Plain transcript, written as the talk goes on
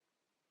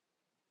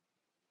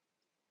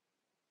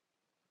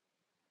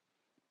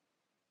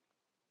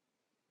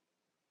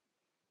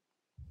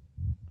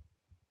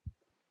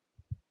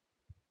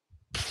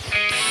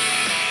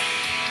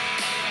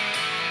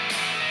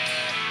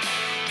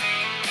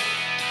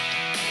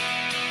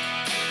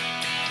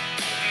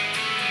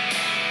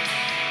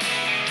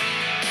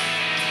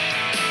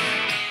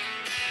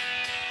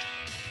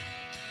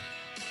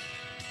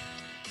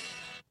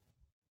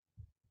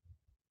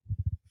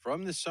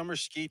from the Summer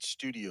Skate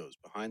Studios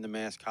behind the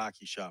Mask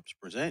Hockey Shops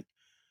present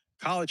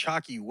College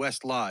Hockey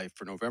West Live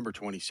for November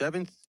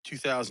 27th,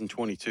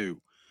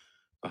 2022.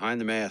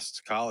 Behind the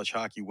Masks College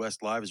Hockey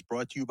West Live is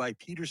brought to you by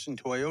Peterson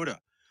Toyota.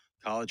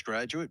 College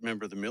graduate,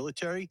 member of the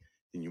military,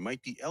 then you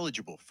might be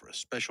eligible for a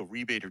special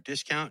rebate or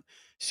discount.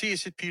 See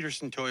us at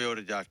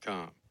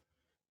petersontoyota.com.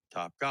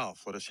 Top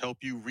Golf, let us help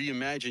you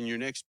reimagine your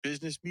next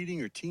business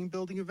meeting or team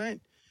building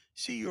event.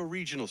 See your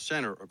regional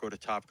center or go to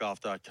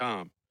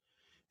topgolf.com.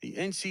 The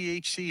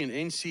NCHC and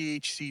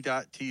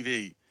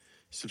NCHC.TV.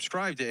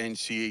 Subscribe to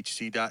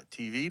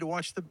NCHC.TV to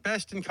watch the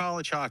best in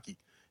college hockey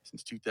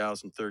since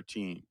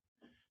 2013.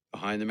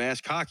 Behind the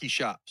Mask Hockey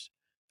Shops.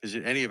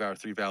 Visit any of our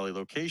Three Valley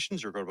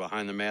locations or go to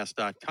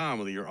BehindTheMask.com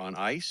whether you're on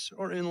ice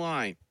or in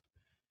line.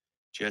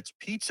 Jets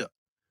Pizza.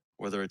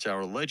 Whether it's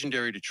our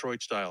legendary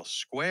Detroit-style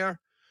square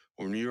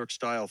or New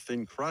York-style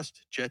thin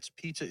crust, Jets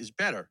Pizza is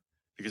better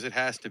because it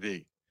has to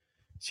be.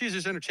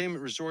 Caesars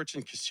Entertainment Resorts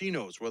and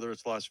Casinos, whether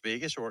it's Las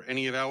Vegas or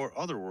any of our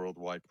other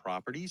worldwide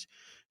properties,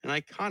 an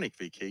iconic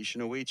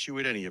vacation awaits you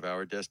at any of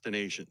our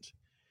destinations.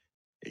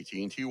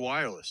 AT&T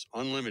Wireless,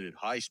 unlimited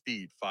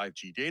high-speed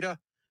 5G data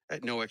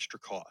at no extra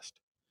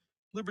cost.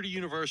 Liberty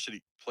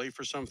University, play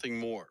for something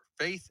more.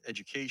 Faith,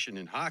 education,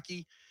 and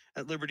hockey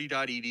at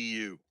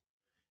liberty.edu.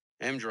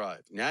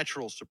 M-Drive,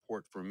 natural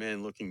support for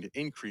men looking to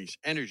increase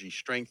energy,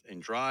 strength,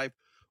 and drive.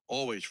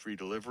 Always free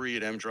delivery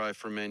at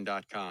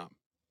mdriveformen.com.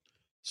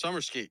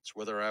 Summer Skates,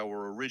 whether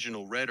our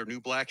original red or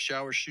new black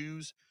shower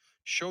shoes,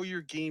 show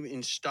your game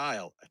in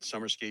style at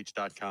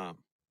summerskates.com.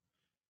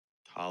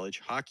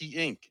 College Hockey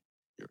Inc.,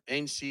 your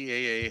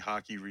NCAA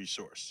hockey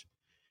resource.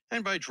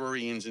 And by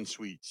Drury Inns and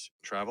Suites.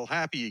 Travel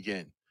happy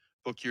again.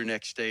 Book your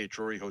next stay at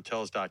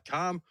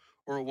druryhotels.com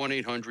or at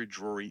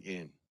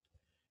 1-800-DRURY-INN.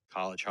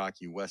 College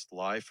Hockey West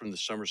Live from the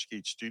Summer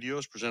Skate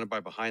Studios, presented by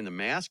Behind the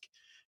Mask,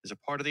 is a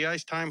part of the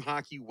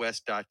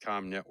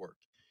IceTimeHockeyWest.com network.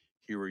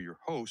 Here are your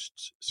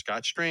hosts,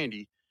 Scott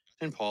Strandy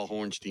and Paul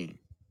Hornstein.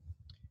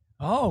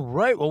 All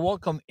right. Well,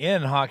 welcome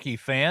in, hockey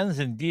fans.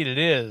 Indeed, it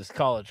is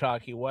College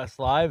Hockey West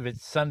Live.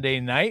 It's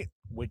Sunday night,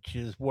 which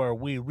is where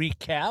we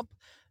recap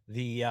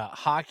the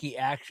hockey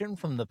action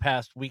from the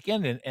past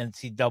weekend in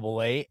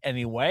NCAA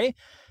anyway.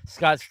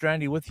 Scott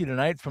Strandy with you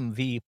tonight from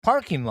the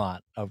parking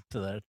lot of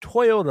the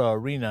Toyota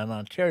Arena in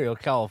Ontario,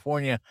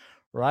 California,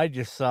 where I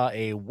just saw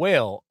a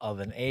whale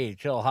of an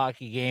AHL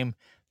hockey game.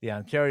 The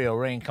Ontario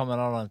Reign coming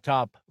out on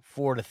top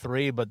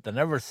 4-3, but the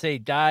Never Say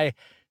Die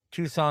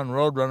Tucson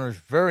Roadrunners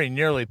very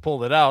nearly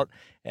pulled it out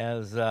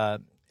as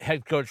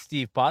head coach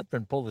Steve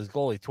Potvin pulled his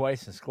goalie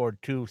twice and scored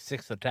 2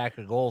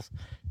 6-attacker goals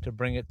to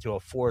bring it to a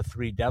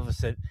 4-3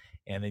 deficit,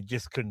 and they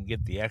just couldn't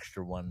get the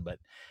extra one. But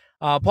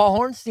Paul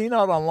Hornstein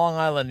out on Long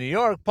Island, New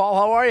York. Paul,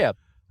 how are you?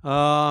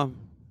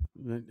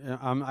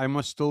 I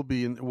must still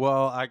be in.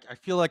 Well, I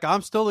feel like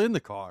I'm still in the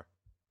car.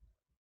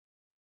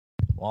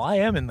 Well, I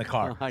am in the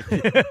car.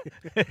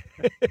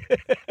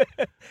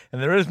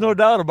 And there is no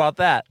doubt about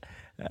that.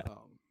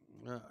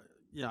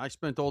 Yeah, I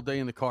spent all day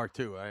in the car,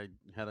 too. I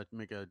had to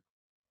make a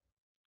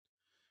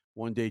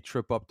one-day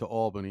trip up to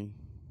Albany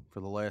for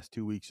the last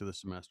 2 weeks of the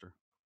semester.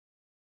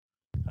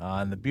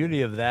 And the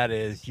beauty of that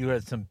is you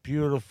had some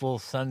beautiful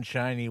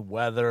sunshiny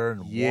weather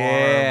and warm.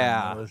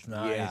 Yeah, and it was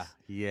nice.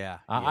 Yeah.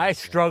 I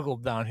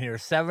struggled down here,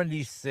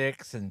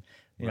 76 and,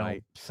 you know,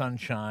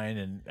 sunshine,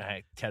 and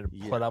I had to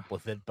put up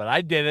with it. But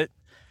I did it.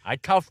 I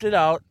toughed it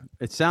out.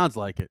 It sounds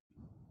like it.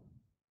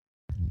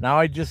 Now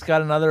I just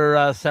got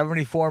another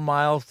 74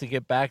 miles to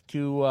get back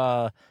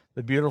to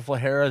the beautiful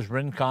Harrah's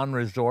Rincon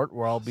Resort,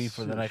 where I'll be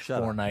for the next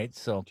 4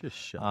 nights. So, just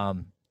shut up.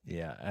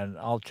 Yeah, and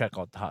I'll check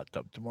out the hot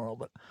tub tomorrow.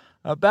 But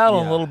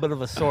battling a little bit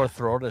of a sore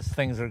throat as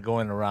things are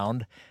going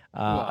around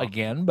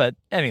again. But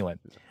anyway.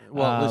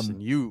 Well, listen,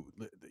 you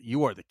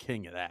are the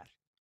king of that.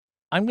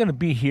 I'm going to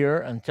be here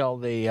until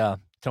they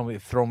tell me to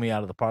throw me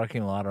out of the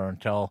parking lot, or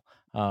until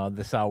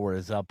this hour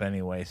is up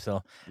anyway.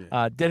 So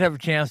did have a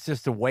chance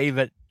just to wave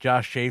at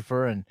Josh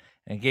Schaefer and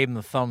gave him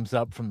the thumbs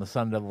up from the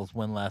Sun Devils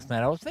win last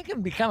night. I was thinking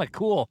it'd be kind of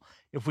cool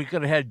if we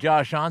could have had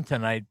Josh on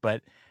tonight,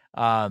 but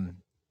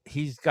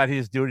he's got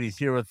his duties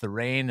here with the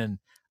Reign, and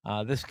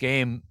this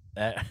game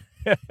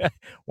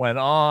went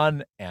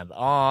on and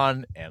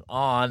on and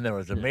on. There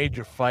was a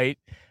major fight.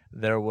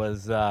 There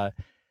was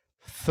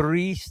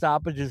 3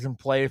 stoppages in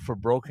play for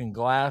broken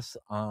glass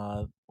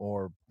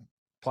or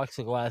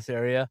plexiglass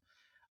area.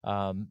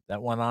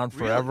 That went on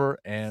forever.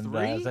 Really? And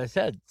as I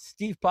said,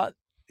 Steve Pott,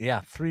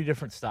 3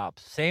 different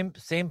stops. Same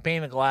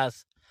pane of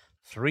glass.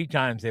 3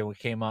 times they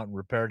came out and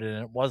repaired it,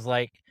 and it was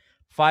like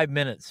 5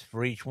 minutes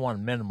for each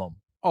one minimum.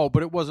 Oh,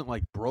 but it wasn't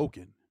like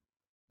broken.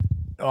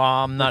 Oh,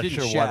 I'm not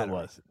sure what it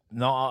was.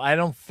 No, I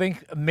don't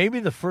think. Maybe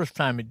the first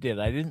time it did.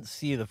 I didn't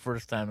see the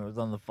first time. It was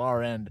on the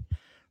far end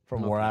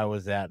from where I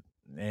was at,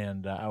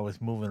 and I was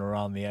moving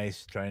around the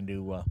ice trying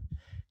to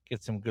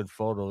get some good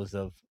photos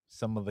of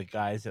some of the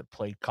guys that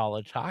played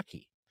college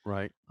hockey.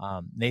 Right.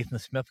 Nathan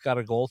Smith got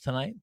a goal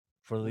tonight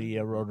for the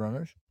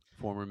Roadrunners.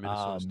 Former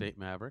Minnesota State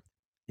Maverick.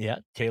 Yeah.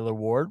 Taylor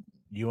Ward,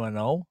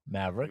 UNO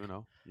Maverick.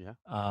 UNO,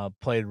 yeah.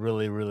 Played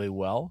really, really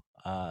well.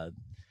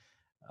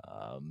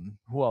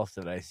 Who else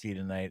did I see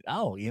tonight?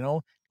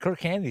 Oh,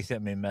 Kirk Handy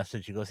sent me a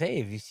message. He goes, "Hey,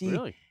 if you see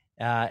Really?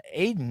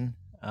 Aiden,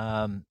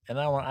 and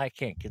I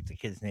can't get the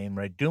kid's name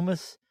right.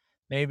 Dumas,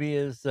 maybe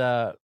is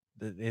the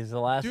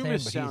last name.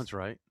 Dumas But sounds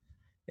right.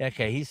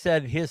 okay. He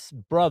said his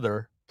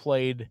brother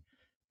played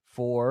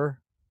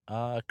for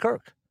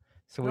Kirk.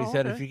 So he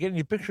said, if you get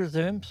any pictures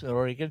of him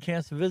or you get a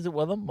chance to visit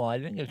with him, well, I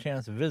didn't get a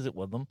chance to visit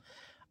with him.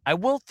 I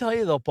will tell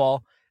you though,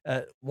 Paul,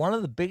 one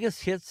of the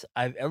biggest hits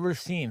I've ever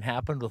seen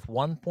happened with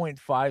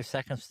 1.5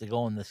 seconds to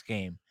go in this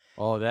game.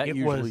 Oh, that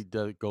usually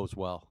goes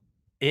well.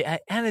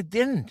 And it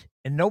didn't,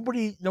 and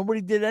nobody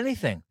did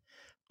anything.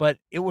 But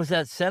it was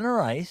at center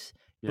ice.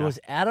 Yeah. It was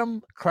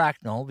Adam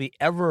Cracknell, the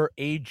ever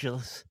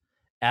ageless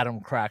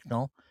Adam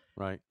Cracknell,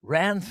 right,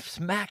 ran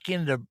smack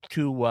into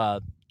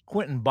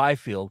Quinton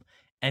Byfield,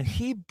 and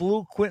he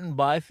blew Quinton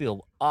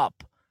Byfield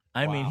up.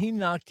 I mean, he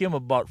knocked him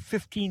about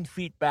 15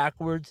 feet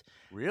backwards.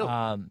 Really?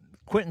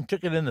 Quinton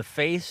took it in the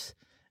face,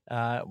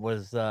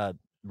 was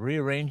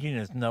rearranging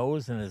his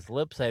nose and his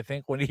lips, I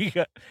think, when he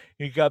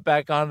got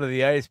back onto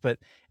the ice. But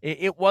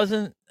it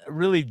wasn't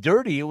really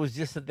dirty. It was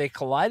just that they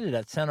collided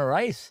at center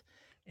ice.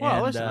 Well,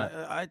 and, listen,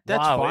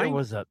 that's fine.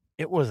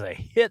 It was a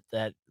hit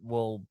that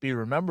will be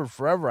remembered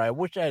forever. I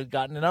wish I had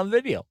gotten it on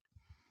video.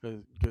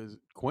 Because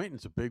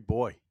Quinton's a big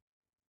boy.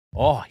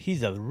 Oh,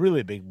 he's a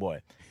really big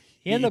boy.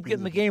 He ended up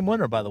getting the game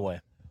winner, by the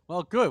way.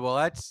 Well, good.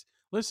 Well,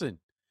 listen,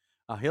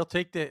 he'll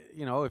take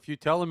if you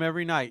tell him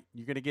every night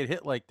you're going to get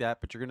hit like that,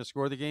 but you're going to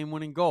score the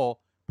game-winning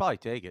goal, probably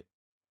take it.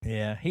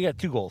 Yeah, he got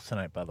 2 goals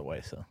tonight, by the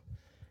way. So.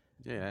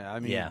 Yeah, I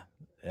mean. Yeah,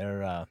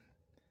 they're.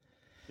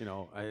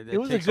 It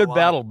was a good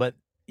battle, but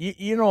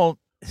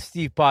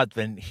Steve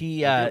Potvin,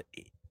 he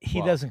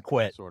doesn't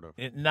quit. Sort of.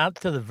 Not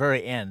to the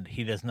very end.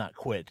 He does not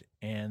quit,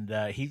 and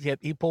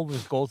he pulled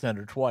his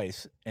goaltender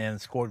twice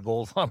and scored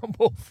goals on them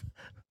both.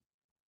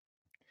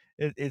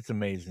 It's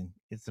amazing.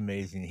 It's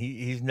amazing.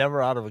 He's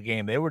never out of a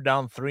game. They were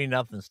down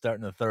 3-0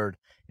 starting the third.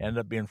 Ended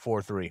up being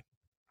 4-3.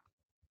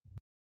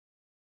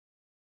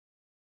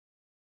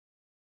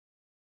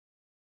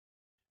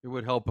 It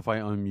would help if I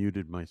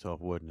unmuted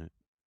myself, wouldn't it?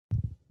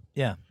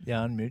 Yeah,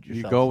 unmute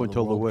yourself. You go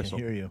until the whistle.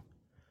 Can hear you.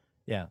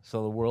 Yeah,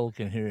 so the world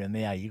can hear you. And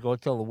you go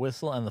till the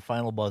whistle and the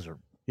final buzzer.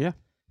 Yeah.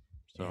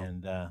 So.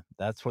 And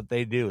that's what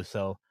they do.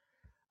 So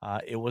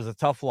it was a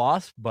tough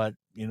loss, but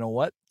you know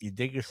what? You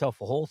dig yourself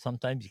a hole.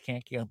 Sometimes you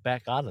can't get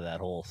back out of that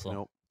hole.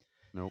 So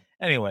Nope.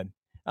 Anyway,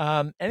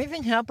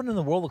 anything happened in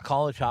the world of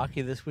college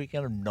hockey this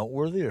weekend of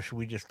noteworthy, or should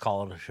we just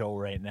call it a show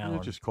right now? We'll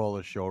just call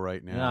it a show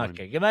right now.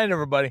 Okay. Good night,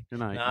 everybody. Good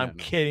night. No, I'm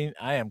kidding.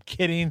 I am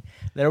kidding.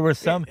 There were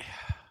some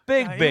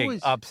big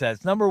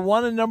upsets. Number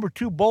 1 and number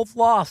 2 both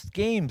lost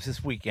games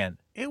this weekend.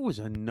 It was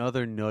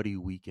another nutty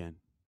weekend.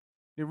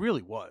 It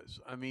really was.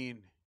 I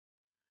mean,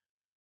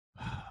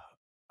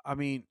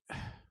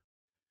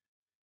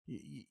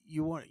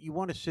 you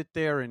want to sit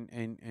there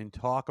and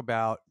talk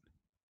about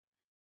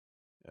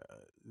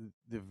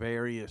the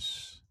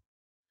various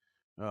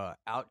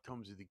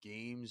outcomes of the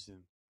games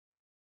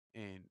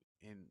and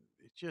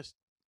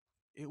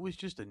it was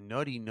just a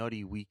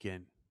nutty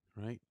weekend,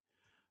 right?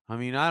 I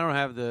mean, I don't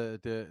have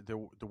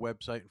the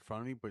website in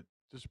front of me, but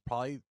this is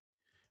probably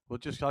I'll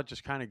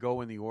just kind of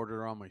go in the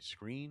order on my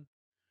screen.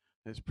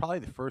 It's probably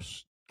the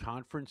first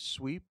conference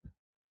sweep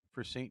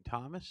for St.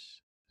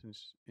 Thomas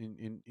since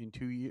in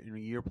a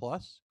year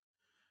plus,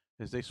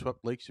 as they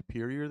swept Lake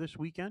Superior this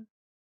weekend.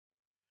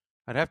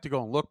 I'd have to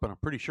go and look, but I'm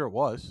pretty sure it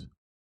was.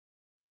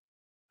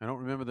 I don't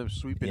remember them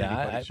sweeping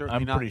anybody.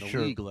 Certainly not in the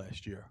league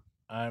last year.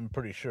 I'm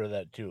pretty sure of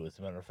that too, as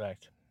a matter of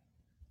fact.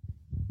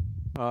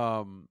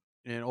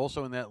 And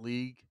also in that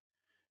league,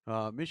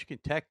 Michigan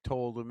Tech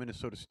told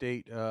Minnesota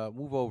State,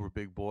 "Move over,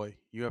 big boy.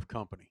 You have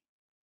company."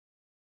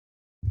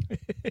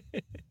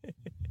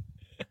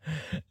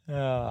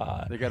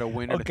 They got a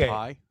win and a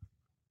tie.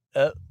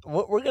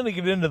 We're going to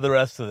get into the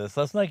rest of this.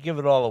 Let's not give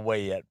it all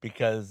away yet,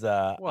 because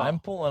I'm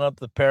pulling up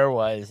the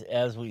pairwise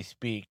as we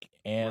speak,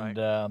 and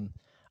I'm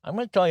going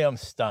to tell you I'm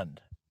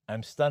stunned.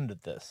 I'm stunned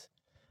at this.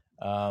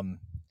 Why?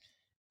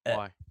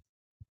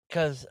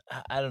 Because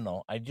I don't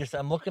know.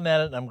 I'm looking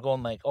at it and I'm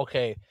going like,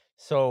 okay,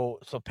 so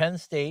Penn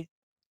State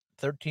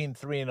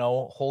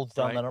 13-3-0 holds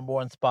down the number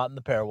 1 spot in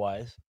the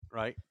pairwise.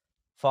 Right.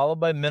 Followed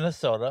by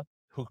Minnesota,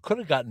 who could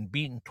have gotten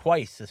beaten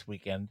twice this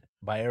weekend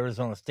by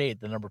Arizona State,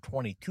 the number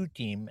 22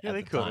 team at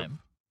the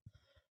time.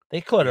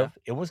 They could have.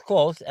 It was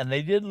close, and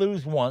they did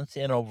lose once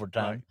in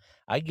overtime.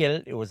 Right. I get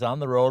it. It was on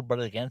the road, but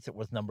against it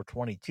was number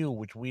 22,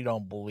 which we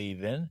don't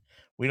believe in.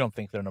 We don't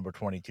think they're number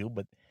 22,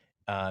 but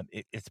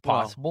it's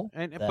possible.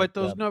 But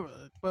those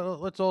numbers. But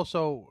let's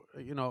also,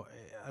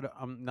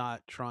 I'm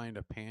not trying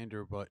to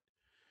pander, but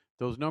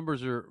those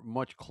numbers are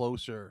much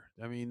closer.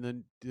 I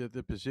mean,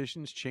 the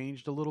positions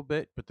changed a little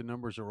bit, but the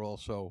numbers are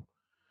also,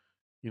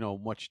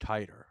 much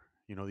tighter.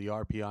 The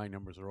RPI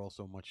numbers are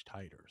also much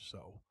tighter.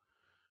 So,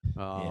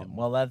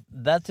 well,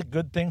 that's a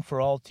good thing for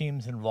all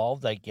teams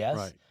involved, I guess.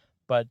 Right.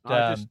 But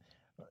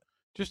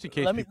just in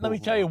case, let me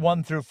tell you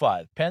 1 through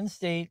 5: Penn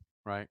State,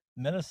 right,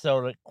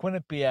 Minnesota,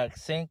 Quinnipiac,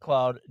 St.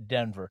 Cloud,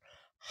 Denver.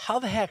 How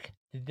the heck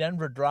did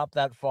Denver drop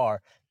that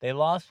far. They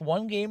lost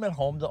one game at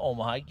home to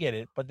Omaha, I get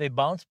it, but they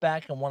bounced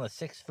back and won a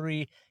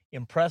 6-3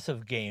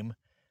 impressive game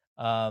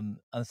on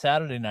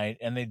Saturday night,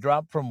 and they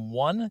dropped from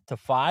 1 to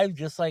 5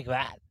 just like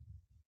that.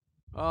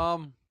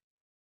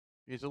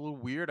 It's a little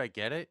weird. I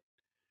get it.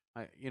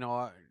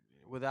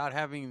 Without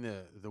having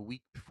the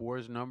week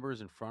before's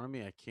numbers in front of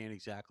me, I can't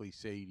exactly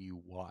say to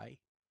you why.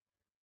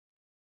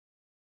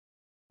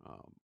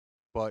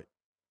 But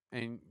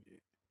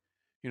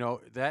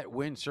that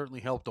win certainly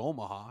helped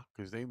Omaha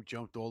because they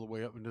jumped all the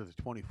way up into the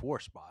 24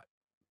 spot.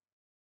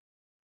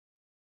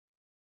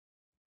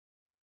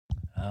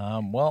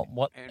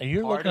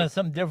 You're looking at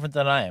something different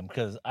than I am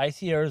because I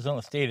see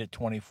Arizona State at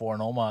 24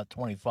 and Omaha at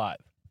 25.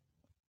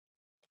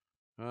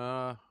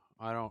 I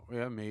don't.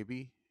 Yeah,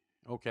 maybe.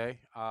 Okay.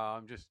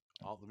 Let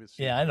me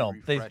see. Yeah, I know.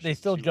 They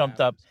still jumped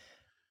up,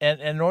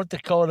 and North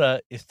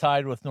Dakota is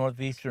tied with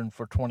Northeastern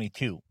for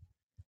 22.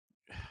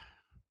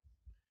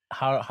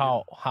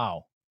 How?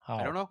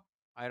 I don't know.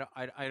 I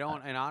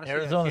don't. And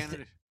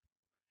honestly,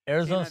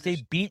 Arizona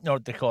State beat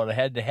North Dakota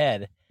head to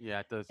head.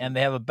 Yeah, it does. And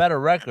they have a better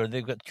record.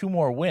 They've got 2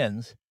 more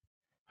wins,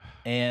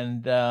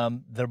 and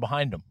they're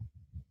behind them.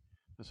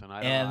 Listen,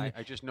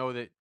 I just know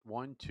that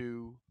 1,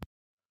 2,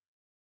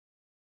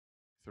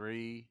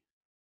 3.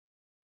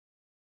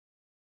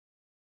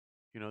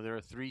 There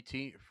are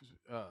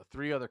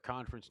 3 other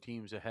conference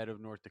teams ahead of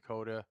North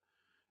Dakota,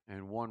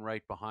 and 1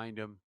 right behind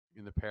them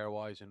in the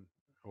pairwise,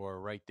 or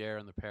right there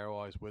in the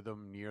pairwise with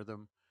them, near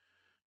them.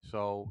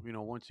 So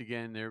once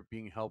again, they're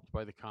being helped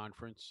by the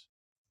conference.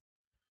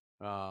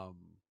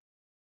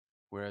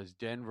 Whereas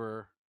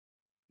Denver,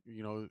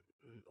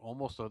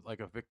 almost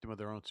like a victim of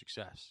their own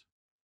success.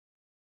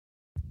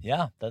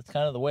 Yeah, that's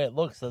kind of the way it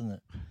looks, doesn't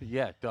it?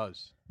 Yeah, it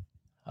does.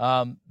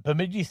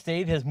 Bemidji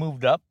State has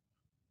moved up.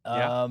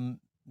 Yeah.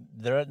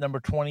 They're at number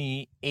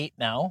 28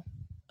 now.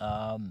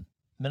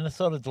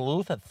 Minnesota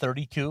Duluth at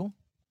 32.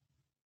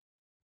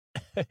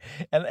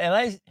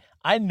 and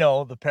I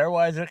know the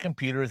pairwise are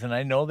computers, and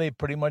I know they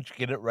pretty much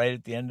get it right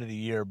at the end of the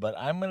year, but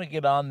I'm going to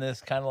get on this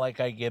kind of like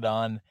I get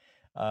on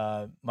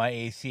my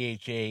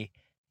ACHA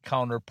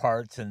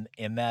counterparts and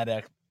that.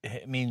 I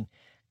mean,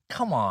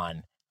 come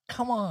on.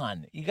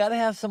 You got to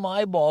have some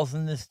eyeballs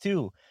in this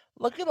too.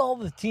 Look at all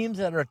the teams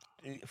that are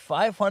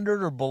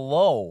 500 or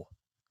below,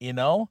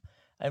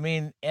 I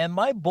mean, and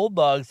my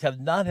Bulldogs have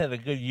not had a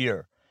good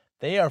year.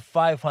 They are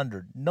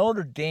 500.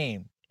 Notre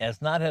Dame has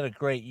not had a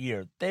great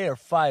year. They are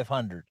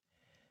 500.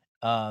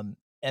 And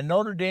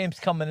Notre Dame's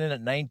coming in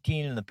at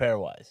 19 in the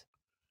pairwise.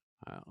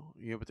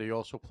 Yeah, but they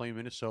also play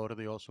Minnesota.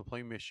 They also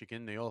play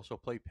Michigan. They also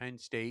play Penn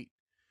State.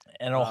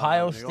 And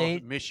Ohio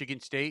State. Michigan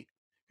State.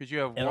 Because you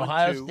have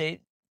Ohio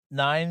State,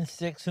 9,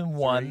 6, and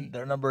 1.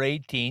 They're number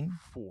 18.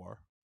 4.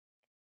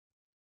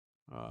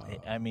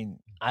 I mean,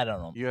 I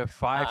don't know. You have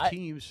 5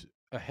 teams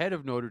ahead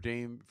of Notre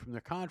Dame from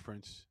the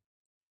conference,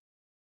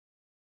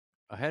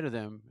 ahead of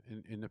them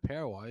in the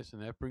pairwise,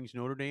 and that brings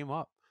Notre Dame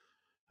up.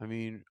 I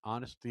mean,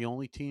 honestly, the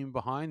only team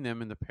behind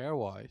them in the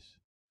pairwise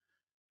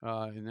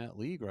in that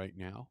league right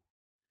now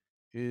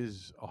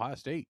is Ohio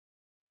State.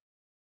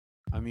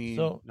 I mean,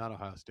 not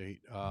Ohio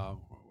State.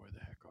 Where the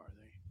heck are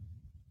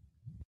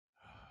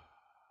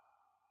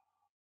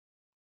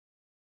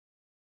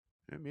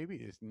they? Maybe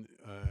it's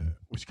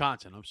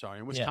Wisconsin. I'm sorry.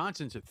 And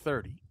Wisconsin's at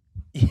 30.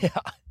 Yeah.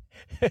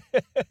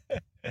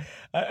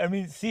 I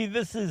mean, see,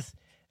 this is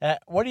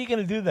what are you going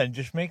to do then?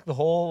 Just make the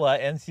whole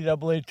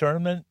NCAA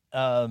tournament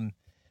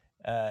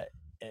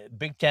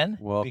Big Ten?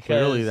 Well,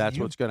 clearly that's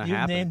what's going to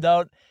happen. You've named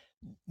out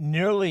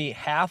nearly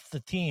half the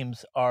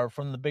teams are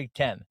from the Big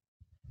Ten.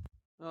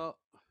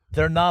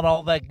 They're not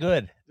all that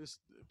good.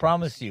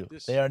 Promise you.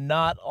 They are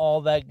not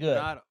all that good.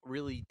 Not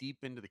really deep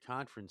into the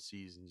conference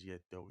seasons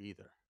yet, though,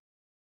 either.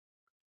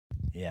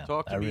 Yeah.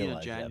 Talk to me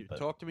in January.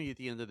 Talk to me at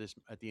the end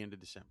of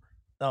December.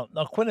 Now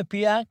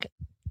Quinnipiac,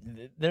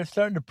 they're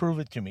starting to prove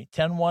it to me.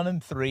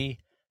 10-1-3,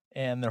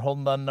 and they're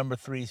holding on number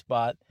 3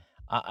 spot.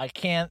 I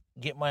can't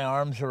get my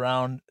arms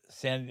around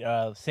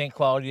St.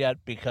 Cloud yet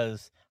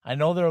because I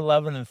know they're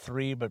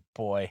 11-3, but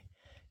boy,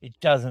 it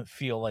doesn't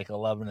feel like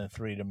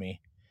 11-3 to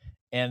me.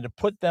 And to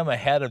put them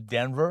ahead of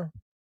Denver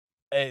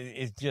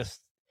is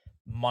just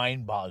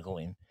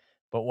mind-boggling.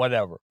 But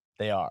whatever,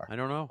 they are. I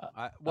don't know.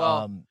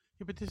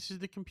 But this is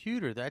the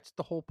computer. That's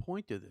the whole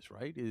point of this,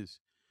 right? Is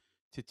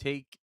to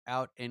take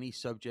out any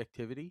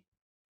subjectivity.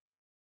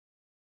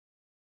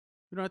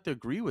 You don't have to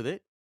agree with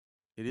it.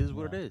 It is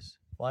what it is.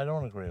 Well, I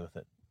don't agree with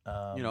it.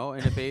 And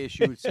if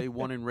ASU would say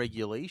won in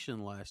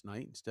regulation last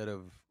night instead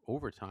of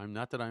overtime,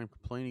 not that I'm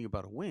complaining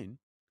about a win.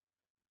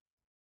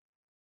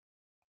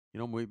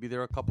 Maybe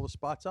they're a couple of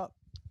spots up.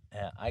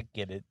 Yeah, I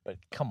get it, but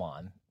come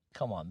on.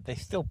 They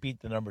still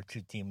beat the number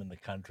 2 team in the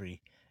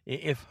country.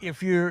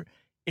 If you're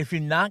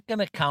not going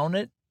to count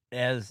it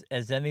as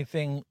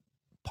anything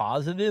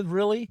positive,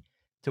 really,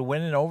 to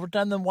win in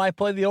overtime, then why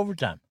play the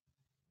overtime?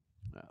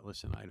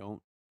 Listen, I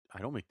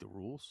don't make the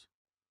rules.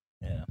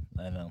 Yeah,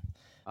 I know.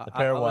 The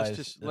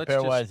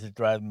pairwise is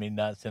driving me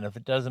nuts, and if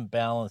it doesn't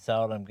balance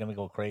out, I'm going to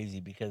go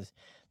crazy because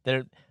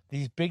they're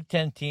these Big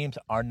Ten teams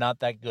are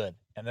not that good,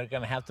 and they're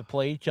going to have to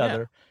play each Yeah.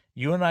 other.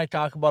 You and I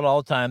talk about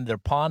all the time. They're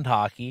pond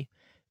hockey,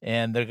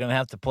 and they're going to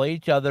have to play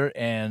each other,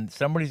 and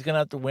somebody's going to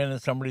have to win,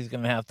 and somebody's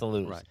going to have to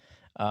lose.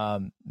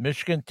 Right.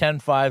 Michigan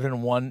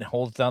 10-5-1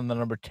 holds down the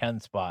number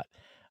 10 spot.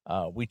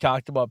 We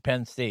talked about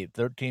Penn State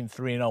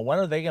 13-3-0. When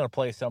are they going to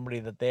play somebody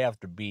that they have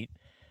to beat?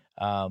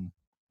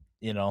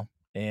 You know,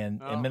 and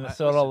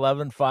Minnesota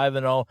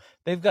 11-5-0.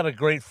 They've got a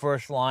great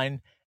first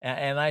line.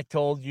 And I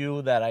told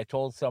you that I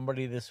told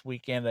somebody this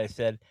weekend, I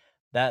said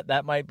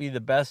that might be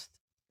the best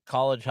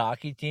college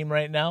hockey team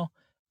right now,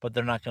 but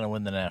they're not going to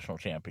win the national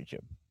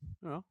championship.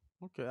 Oh,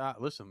 okay.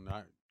 Listen,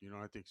 you don't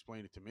have to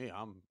explain it to me.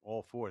 I'm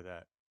all for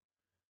that.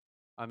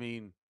 I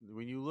mean,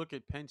 when you look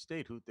at Penn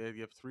State, they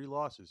have 3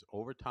 losses: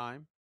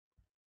 overtime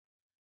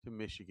to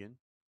Michigan,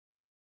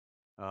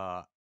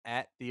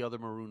 at the other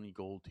maroon and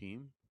gold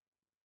team,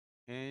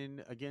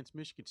 and against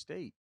Michigan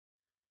State.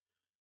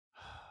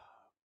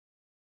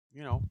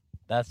 You know,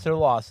 that's their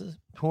losses.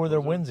 Who are their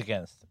Those are- wins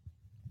against?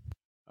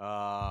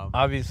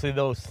 Obviously,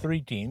 those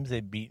 3 teams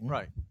they've beaten.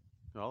 right.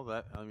 Well,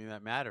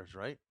 that matters,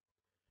 right?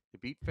 They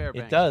beat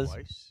Fairbanks It does.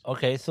 twice.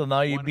 Okay, so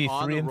now you'd Won be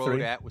on 3 the and road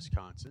 3. at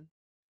Wisconsin.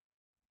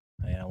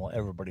 Yeah, well,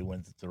 everybody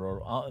wins at the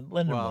road.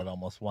 Lindenwood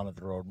almost won at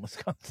the road in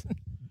Wisconsin.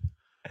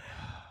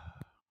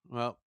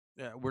 Well,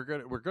 yeah, we're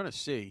gonna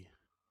see,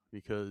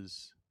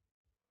 because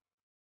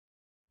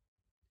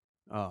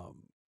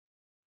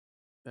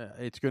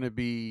it's gonna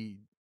be.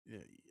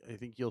 I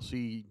think you'll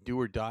see do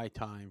or die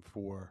time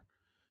for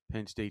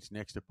Penn State's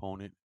next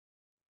opponent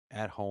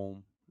at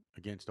home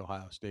against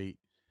Ohio State,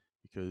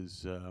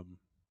 because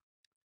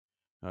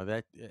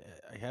that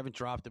I haven't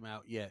dropped them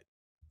out yet,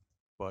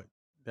 but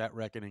that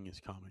reckoning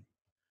is coming.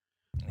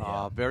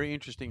 Yeah. Very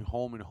interesting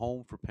home and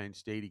home for Penn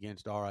State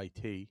against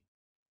RIT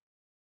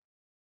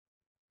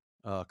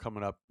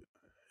coming up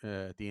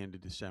at the end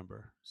of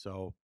December.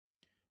 So,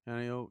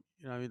 and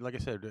like I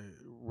said,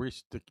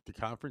 the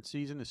conference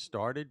season has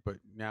started, but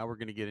now we're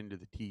going to get into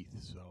the teeth.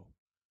 So,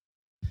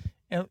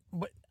 And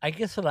but I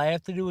guess what I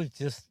have to do is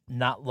just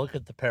not look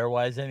at the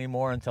pairwise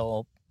anymore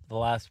until the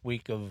last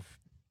week of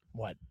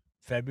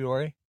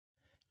February,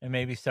 and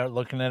maybe start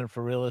looking at it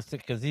for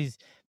realistic, because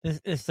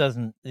this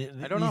doesn't. These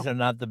are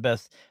not the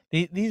best.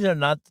 These are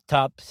not the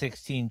top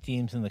 16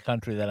 teams in the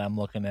country that I'm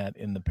looking at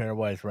in the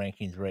pairwise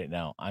rankings right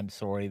now. I'm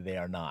sorry, they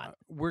are not.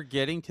 We're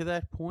getting to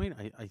that point.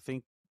 I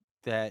think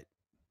that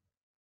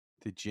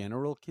the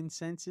general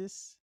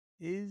consensus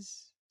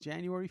is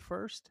January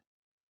 1st.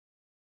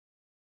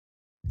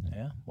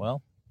 Yeah,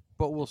 well,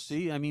 but we'll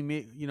see. I mean,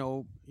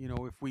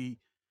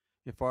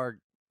 if our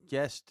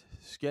guest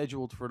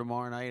scheduled for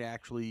tomorrow night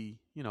actually,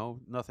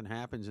 nothing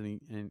happens and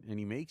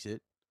he makes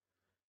it,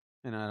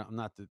 and I'm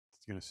not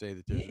going to say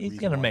that he's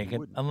going to make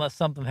it unless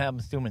something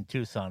happens to him in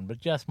Tucson. But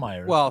Jess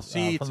Myers,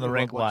 from the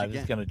Rink Live,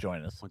 is going to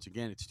join us. Once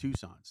again, it's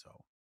Tucson,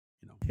 so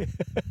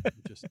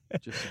just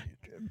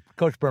saying.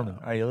 Coach Berman,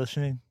 are you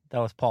listening? That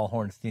was Paul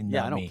Hornstein.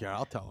 Yeah, not I don't me. care.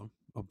 I'll tell him.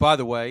 Oh, by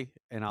the way,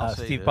 and I'll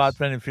say Steve this.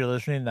 Potvin, if you're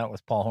listening, that was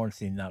Paul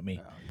Hornstein, not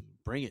me.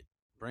 Bring it.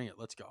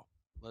 Let's go.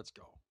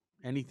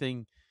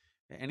 Anything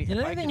Did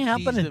anything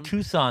happen in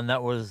Tucson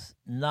that was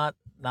not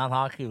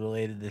hockey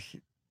related this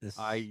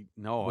I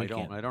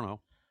don't know.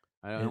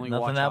 I only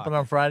nothing watch happened hockey.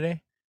 on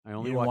Friday? I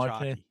only watch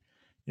hockey. You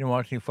didn't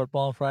watch any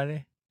football on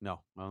Friday? No,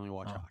 I only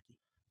watch hockey.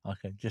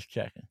 Okay, just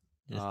checking.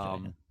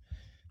 But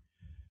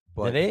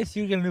did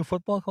ASU get a new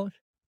football coach?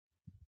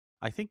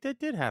 I think that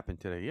did happen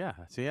today. Yeah.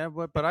 See,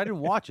 but I didn't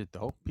watch it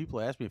though.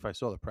 People asked me if I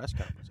saw the press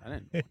conference. I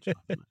didn't watch it.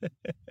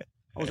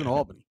 I was in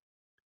Albany.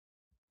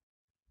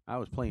 I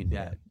was playing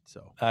dad,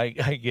 so I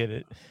get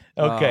it.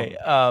 Okay.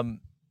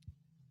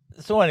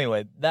 So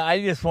anyway,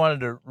 I just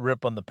wanted to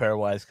rip on the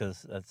pairwise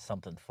because that's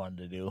something fun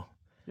to do.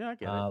 Yeah, I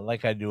get it.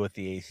 Like I do with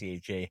the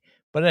ACHA.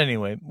 But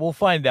anyway, we'll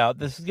find out.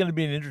 This is going to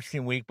be an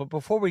interesting week. But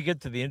before we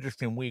get to the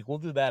interesting week, we'll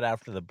do that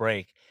after the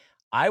break.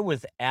 I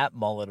was at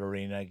Mullet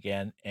Arena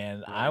again,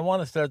 and I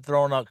want to start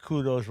throwing out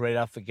kudos right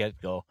off the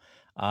get-go.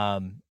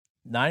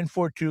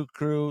 942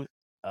 crew,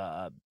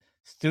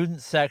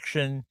 student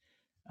section,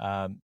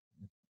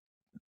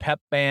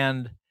 pep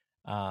band,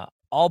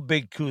 all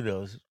big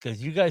kudos,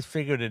 because you guys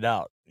figured it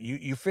out.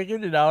 You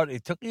figured it out.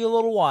 It took you a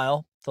little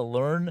while to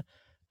learn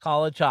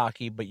college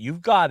hockey, but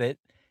you've got it.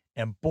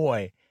 And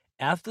boy,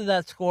 after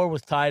that score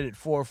was tied at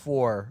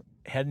 4-4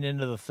 heading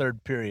into the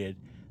third period,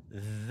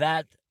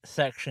 that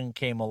section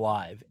came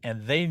alive,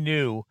 and they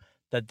knew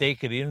that they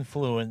could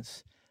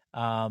influence,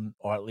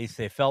 or at least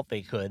they felt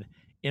they could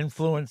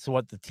influence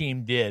what the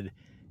team did.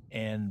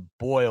 And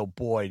boy, oh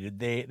boy, did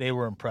they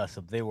were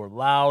impressive. They were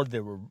loud.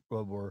 They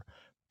were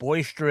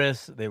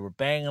boisterous. They were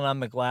banging on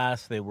the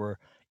glass. They were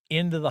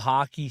into the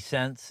hockey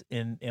sense.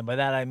 And by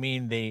that, I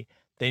mean, they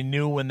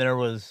knew when there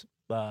was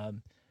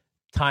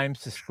times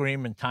to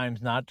scream and times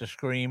not to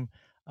scream.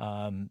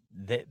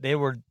 They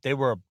were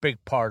a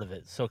big part of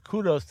it. So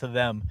kudos to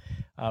them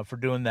for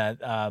doing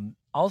that.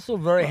 Also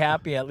very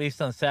happy, at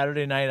least on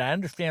Saturday night. I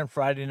understand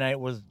Friday night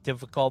was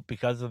difficult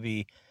because of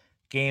the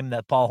game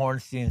that Paul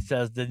Hornstein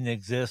says didn't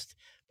exist.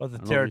 But the I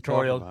don't know what you're talking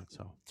territorial about,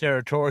 so.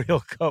 territorial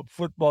cup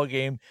football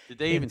game Did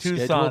they in even schedule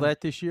Tucson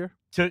that this year?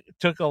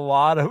 took a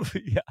lot of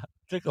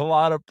took a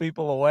lot of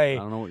people I away.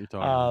 don't know what you're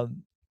talking about.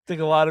 Took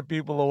a lot of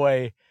people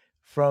away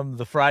from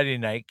the Friday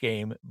night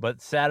game,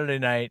 but Saturday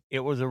night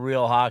it was a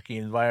real hockey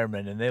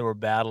environment, and they were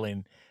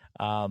battling.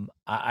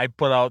 I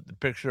put out the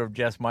picture of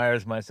Jess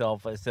Myers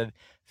myself. I said,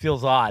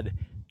 feels odd,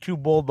 2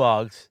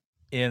 Bulldogs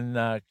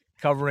in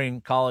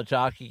covering college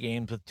hockey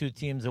games with 2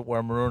 teams that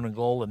wear maroon and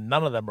gold, and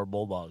none of them are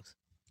Bulldogs.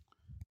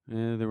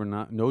 There were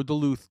not no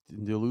Duluth.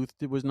 Duluth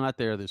was not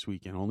there this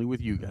weekend. Only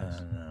with you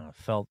guys.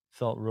 Felt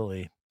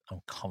really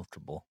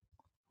uncomfortable.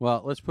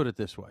 Well, let's put it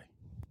this way.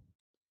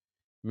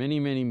 Many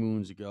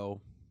moons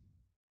ago,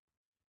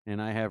 and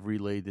I have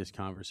relayed this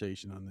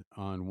conversation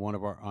on one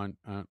of our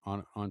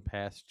on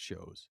past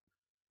shows.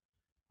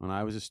 When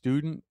I was a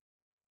student,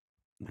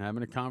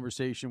 having a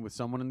conversation with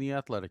someone in the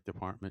athletic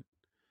department,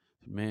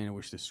 man, I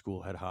wish this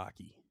school had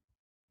hockey.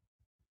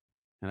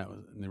 And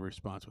the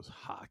response was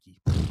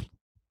hockey.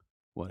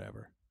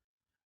 Whatever.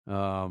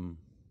 Tell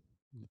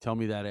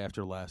me that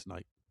after last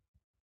night.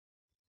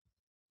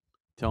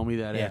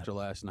 After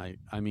last night.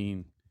 I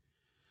mean,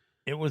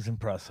 it was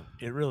impressive.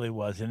 It really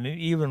was, and it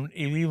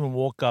even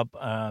woke up.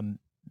 I'm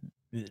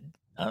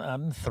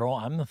gonna throw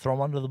him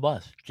under the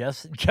bus.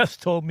 Jess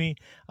told me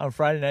on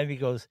Friday night. He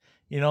goes,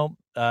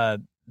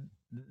 the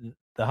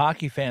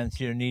hockey fans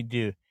here need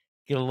to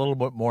get a little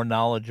bit more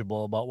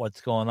knowledgeable about what's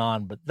going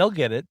on, but they'll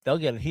get it.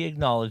 He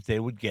acknowledged they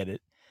would get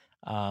it.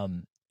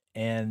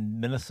 And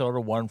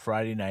Minnesota won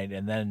Friday night,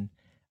 and then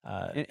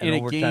in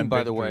a game,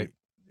 by the way.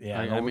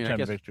 Yeah, an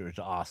overtime victory is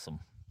awesome.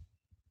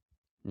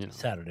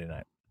 Saturday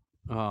night.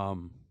 I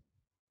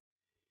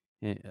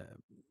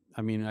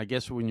mean, I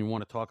guess when you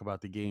want to talk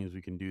about the games,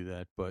 we can do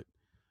that. But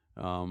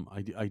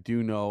I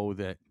do know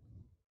that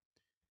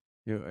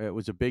it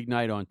was a big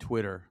night on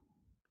Twitter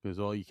because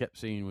all you kept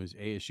saying was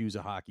ASU's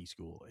a hockey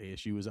school.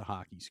 ASU is a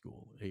hockey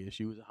school.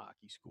 ASU is a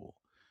hockey school.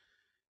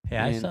 Hey,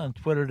 I saw on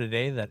Twitter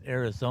today that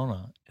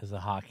Arizona is a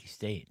hockey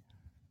state.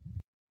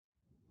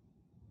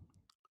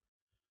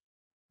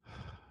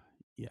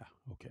 Yeah.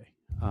 Okay.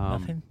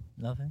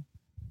 Nothing.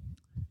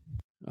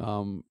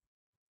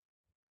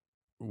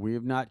 We're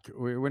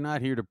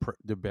not here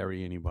to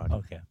bury anybody.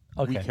 Okay.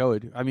 We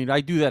could. I mean, I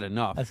do that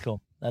enough. That's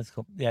cool.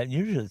 Yeah,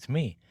 usually it's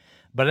me,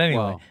 but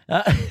anyway.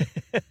 Well,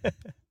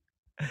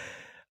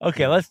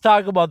 okay, let's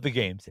talk about the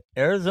games.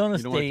 Arizona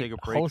State. You don't want to take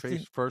a break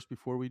hosting... first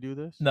before we do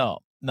this? No,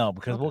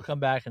 because we'll come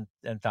back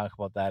and talk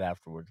about that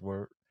afterwards.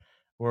 We're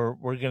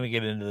going to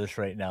get into this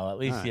right now. At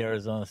least the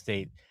Arizona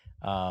State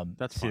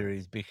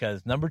series,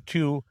 because number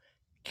 2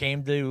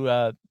 came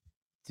to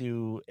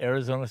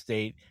Arizona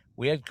State.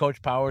 We had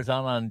Coach Powers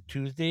on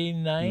Tuesday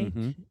night,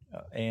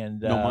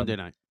 and Monday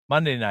night.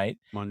 Monday night,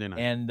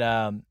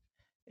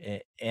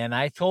 and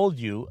I told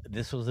you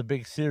this was a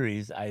big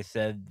series. I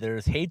said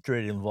there's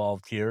hatred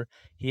involved here.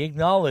 He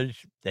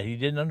acknowledged that he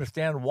didn't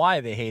understand why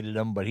they hated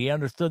him, but he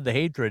understood the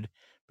hatred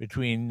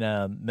between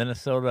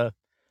Minnesota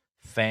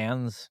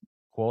fans,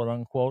 quote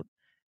unquote,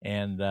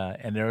 and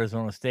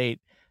Arizona State.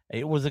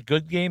 It was a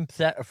good game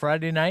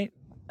Friday night.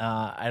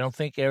 I don't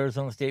think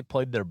Arizona State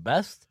played their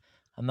best.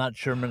 I'm not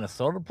sure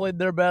Minnesota played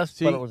their best,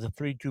 but it was a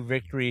 3-2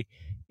 victory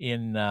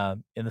in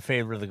the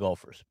favor of the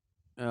Gophers.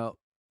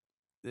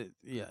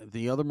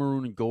 The other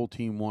maroon and gold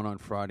team won on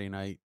Friday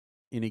night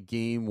in a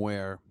game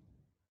where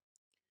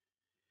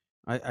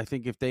I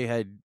think if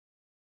they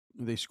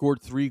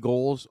scored 3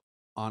 goals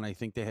on, I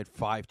think they had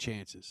 5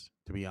 chances,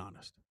 to be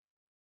honest.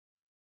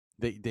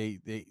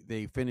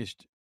 They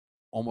finished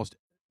almost.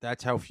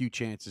 That's how few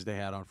chances they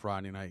had on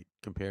Friday night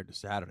compared to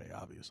Saturday,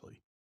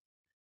 obviously.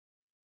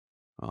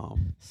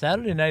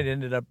 Saturday night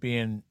ended up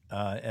being,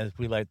 as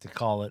we like to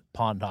call it,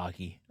 pond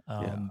hockey.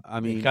 I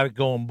mean, you got to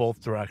go in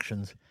both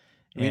directions.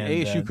 I mean,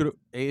 ASU could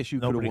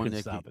have won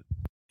that game.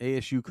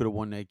 ASU could have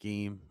won that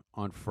game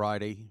on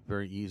Friday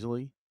very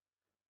easily.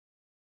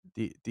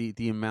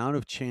 The amount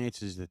of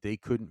chances that they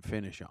couldn't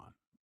finish on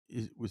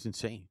was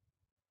insane.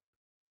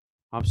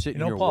 I'm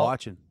sitting here Paul,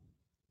 watching.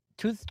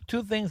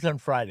 Two things on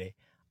Friday.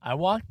 I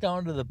walked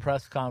down to the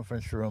press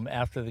conference room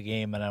after the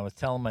game, and I was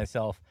telling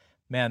myself,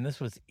 man,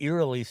 this was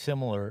eerily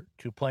similar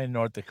to playing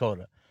North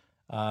Dakota.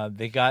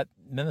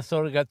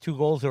 Minnesota got 2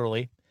 goals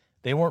early.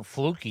 They weren't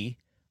fluky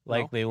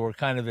like they were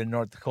kind of in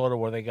North Dakota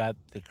where they got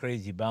the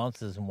crazy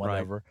bounces and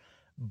whatever.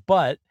 Right.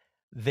 But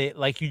they,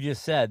 like you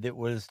just said, it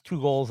was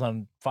 2 goals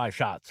on 5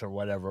 shots or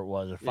whatever it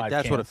was, or 5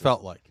 That's chances. what it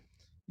felt like.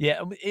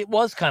 Yeah, it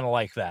was kind of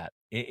like that.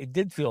 It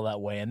did feel that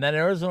way. And then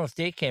Arizona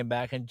State came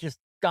back and just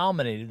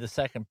dominated the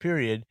second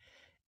period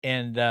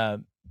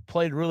and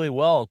played really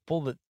well,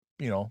 pulled it,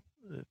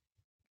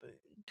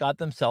 got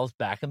themselves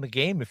back in the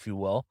game, if you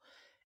will.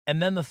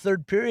 And then the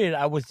third period,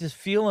 I was just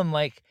feeling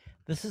like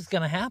this is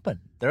going to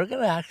happen. They're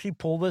going to actually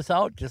pull this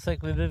out just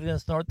like they did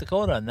against North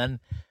Dakota. And then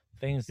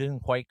things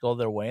didn't quite go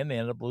their way, and they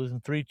ended up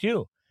losing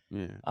 3-2.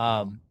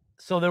 Yeah.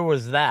 So there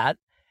was that.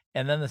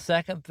 And then the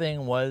second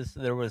thing was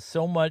there was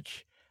so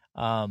much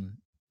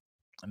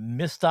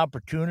missed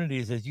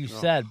opportunities, as you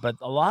said, but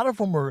a lot of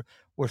them were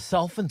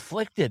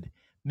self-inflicted.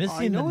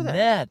 missing the that.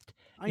 net.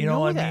 I You know,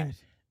 know I that.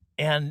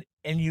 mean,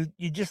 and you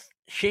just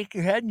shake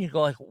your head and you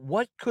go like,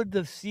 what could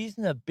the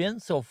season have been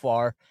so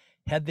far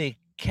had they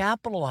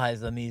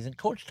capitalized on these? And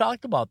Coach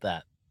talked about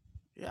that.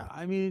 Yeah,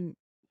 I mean,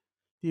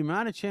 the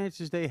amount of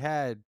chances they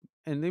had,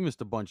 and they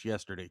missed a bunch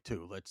yesterday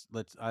too.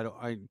 They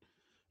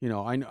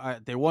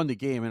won the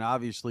game and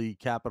obviously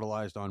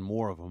capitalized on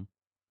more of them.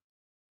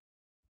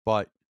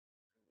 But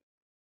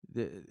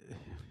the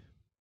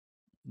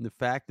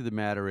fact of the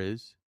matter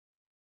is,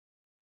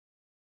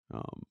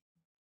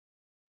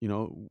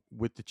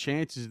 with the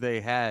chances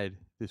they had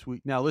this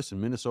week. Now,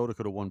 listen, Minnesota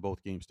could have won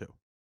both games too.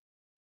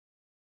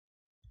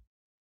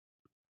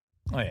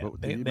 Oh yeah,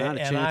 But the amount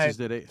of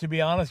chances to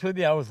be honest with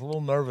you, I was a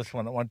little nervous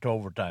when it went to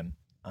overtime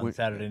on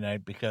Saturday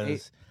night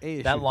because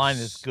that line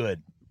is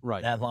good.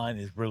 Right, that line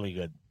is really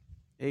good.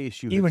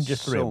 ASU even had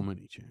just so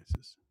many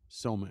chances,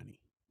 so many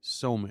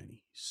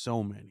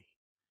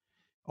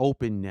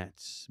open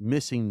nets,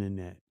 missing the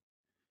net.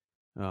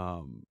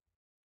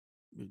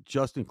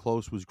 Justin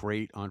Close was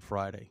great on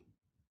Friday.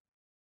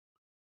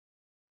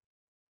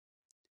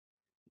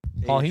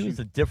 Paul, he was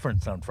the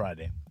difference on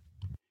Friday.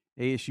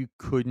 ASU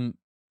couldn't,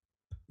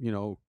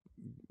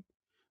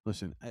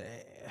 listen,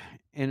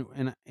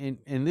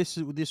 and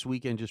this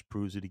weekend just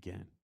proves it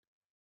again.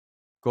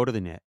 Go to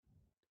the net.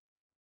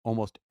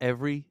 Almost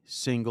every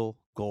single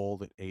goal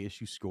that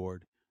ASU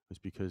scored was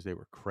because they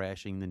were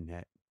crashing the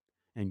net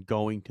and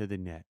going to the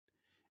net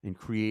and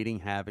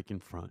creating havoc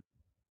in front.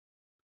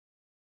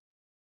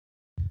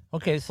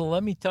 Okay, so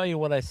let me tell you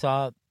what I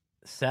saw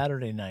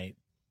Saturday night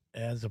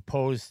as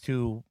opposed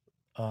to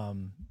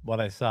what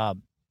I saw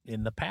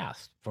in the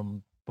past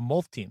from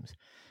both teams.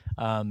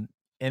 And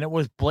it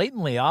was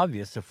blatantly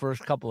obvious the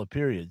first couple of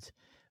periods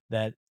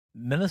that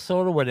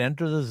Minnesota would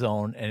enter the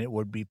zone and it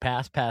would be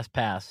pass, pass,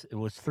 pass. It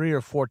was 3 or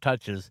 4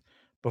 touches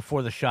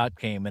before the shot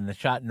came, and the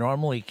shot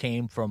normally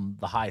came from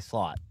the high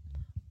slot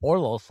or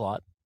low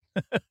slot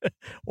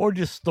or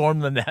just storm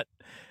the net.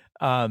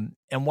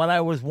 And what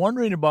I was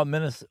wondering about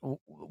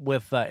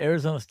with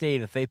Arizona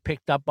State, if they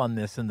picked up on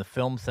this in the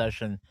film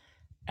session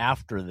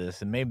after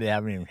this, and maybe they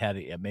haven't even had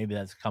it yet, maybe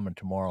that's coming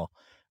tomorrow,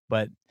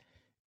 but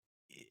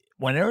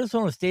when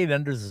Arizona State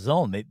enters the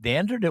zone, they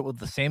entered it with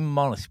the same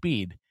amount of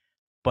speed,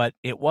 but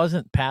it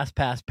wasn't pass,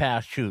 pass,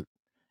 pass, shoot.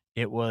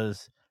 It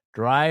was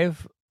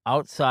drive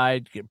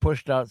outside, get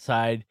pushed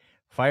outside,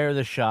 fire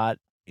the shot,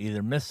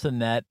 either miss the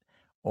net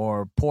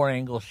or poor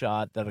angle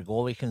shot that a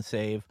goalie can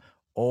save,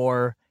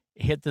 or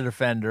hit the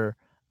defender.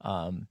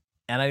 And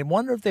I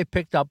wonder if they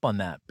picked up on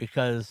that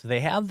because they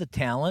have the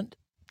talent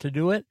to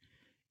do it.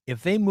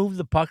 If they move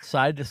the puck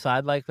side to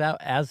side like that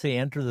as they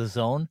enter the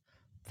zone,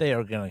 they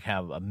are going to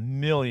have a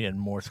million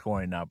more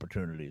scoring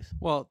opportunities.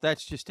 Well,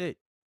 that's just it.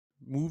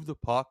 Move the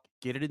puck,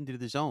 get it into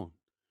the zone.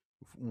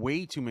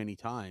 Way too many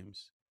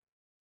times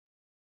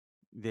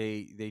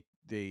they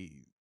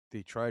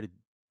try to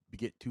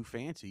get too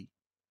fancy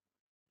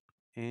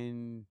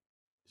and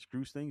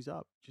screws things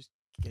up. Just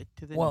get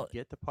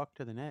the puck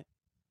to the net.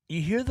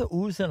 You hear the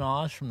oohs and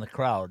ahs from the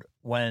crowd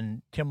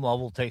when Tim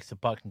Lovell takes the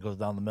puck and goes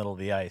down the middle of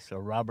the ice,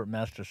 or Robert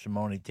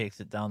Mastrosimone takes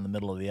it down the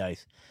middle of the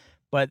ice.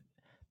 But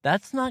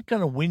that's not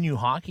going to win you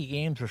hockey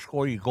games or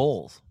score you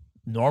goals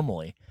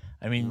normally.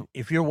 I mean,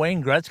 if you're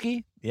Wayne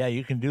Gretzky, yeah,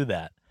 you can do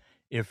that.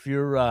 If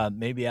you're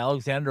maybe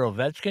Alexander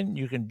Ovechkin,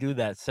 you can do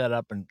that, set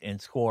up and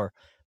score.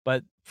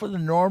 But for the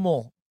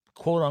normal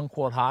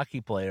quote-unquote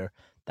hockey player,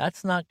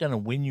 that's not going to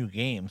win you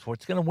games.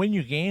 What's going to win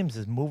you games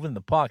is moving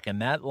the puck. And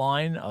that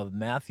line of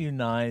Matthew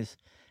Knies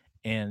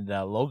and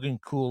Logan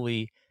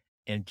Cooley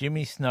and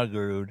Jimmy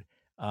Snuggerud,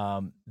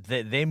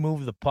 they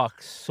move the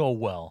puck so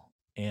well.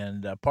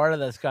 And part of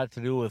that's got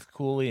to do with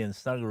Cooley and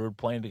Snuggerud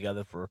playing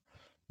together for,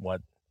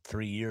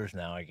 3 years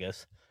now, I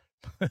guess.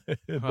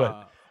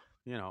 But,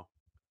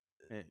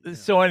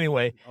 so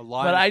anyway,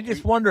 but I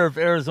just wonder if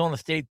Arizona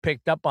State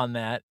picked up on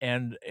that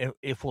and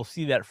if we'll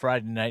see that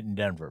Friday night in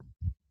Denver.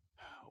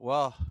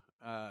 Well,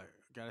 got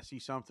to see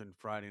something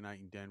Friday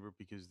night in Denver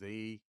because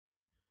they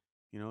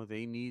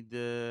need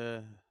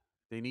to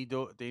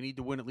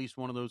win at least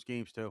one of those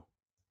games too,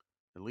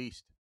 at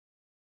least.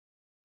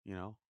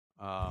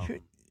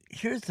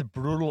 Here's the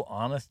brutal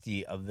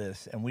honesty of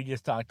this, and we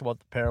just talked about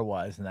the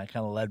pairwise, and that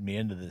kind of led me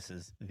into this.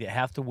 Is they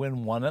have to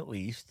win one at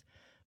least,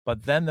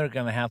 but then they're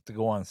going to have to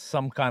go on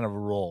some kind of a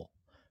roll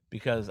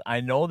because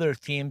I know there's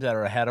teams that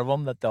are ahead of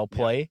them that they'll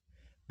play.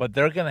 But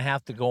they're going to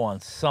have to go on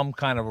some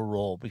kind of a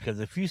roll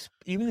because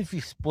even if you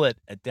split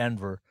at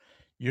Denver,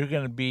 you're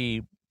going to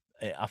be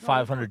a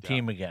 500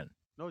 team again.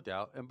 No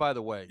doubt. And by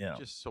the way,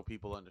 just so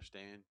people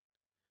understand,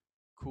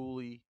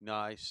 Cooley,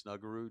 Nye,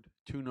 Snuggerud,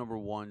 2 number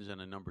 1s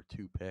and a number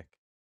 2 pick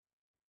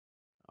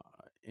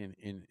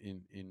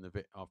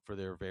for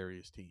their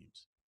various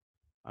teams.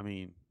 I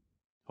mean,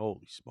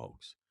 holy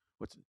smokes!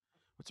 What's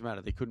the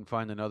matter? They couldn't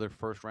find another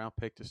first-round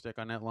pick to stick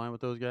on that line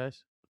with those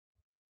guys.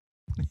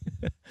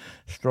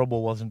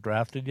 Strobel wasn't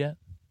drafted yet.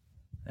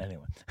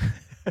 Anyway, I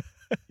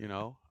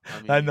mean,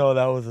 I know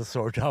that was a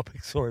sore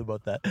topic. Sorry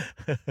about that.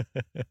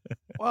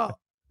 Well,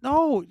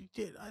 No, you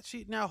did. I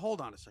see. Now, hold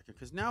on a second,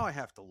 because now I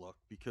have to look,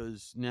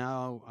 because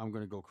now I'm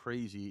going to go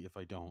crazy if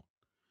I don't.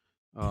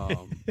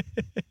 Um,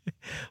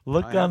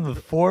 Look I have on to the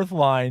go. fourth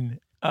line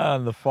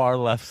on the far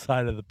left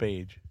side of the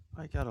page.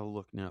 I gotta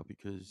look now,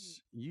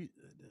 because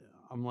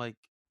I'm like,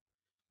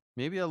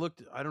 maybe I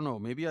looked. I don't know.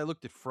 Maybe I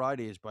looked at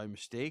Fridays by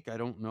mistake. I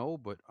don't know,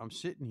 but I'm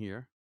sitting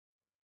here,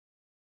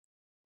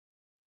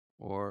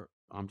 or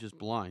I'm just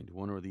blind,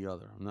 one or the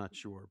other. I'm not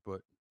sure,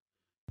 but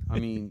I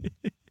mean,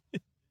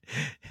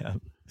 Yeah,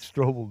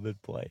 Strobel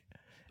did play,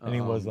 and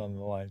he was um, on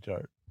the line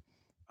chart.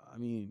 I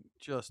mean,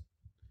 just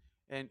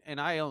and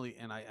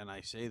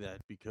I say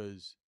that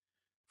because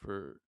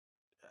for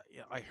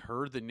I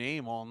heard the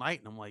name all night,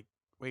 and I'm like,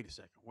 wait a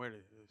second, where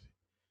did this?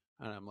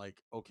 And I'm like,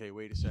 okay,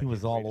 wait a He second,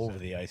 was wait a all over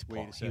second, the ice, wait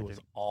Paul. a He was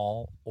second.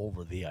 all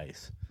over the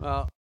ice.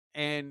 Well,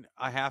 and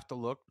I have to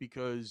look,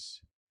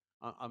 because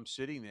I'm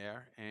sitting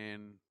there,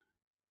 and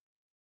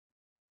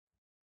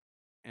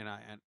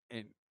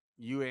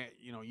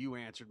you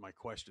answered my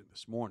question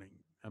this morning.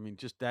 I mean,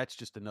 that's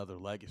just another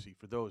legacy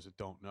for those that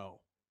don't know.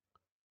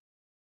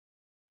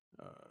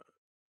 Uh,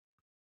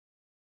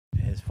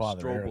 His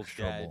father, Eric Strobel's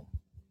dad, Strobel,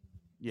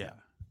 yeah,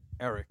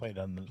 Eric played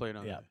on the played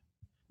on the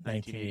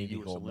 1980 1980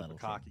 U.S. gold Olympic medal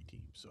team. hockey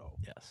team. So,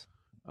 Yes,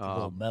 the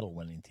gold medal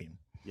winning team.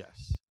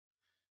 yes,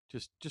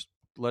 just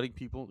letting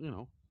people,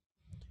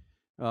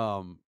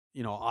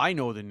 I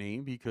know the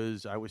name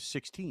because I was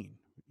 16.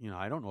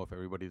 I don't know if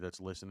everybody that's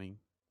listening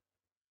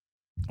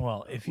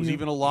Well, if was you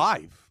even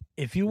alive.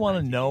 if you in want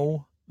to 1980.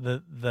 know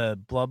the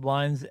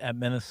bloodlines at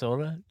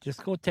Minnesota,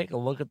 just go take a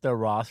look at their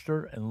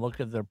roster and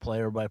look at their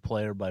player by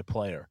player by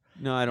player.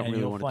 No, I don't and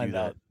really you'll want to do find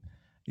that. out.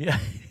 Yeah,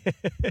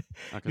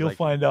 Because you'll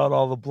find out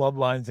all the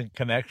bloodlines and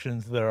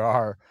connections there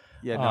are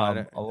Yeah,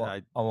 no,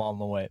 along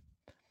the way.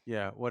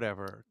 yeah,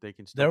 whatever. They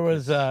can still There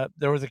was kiss.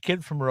 there was a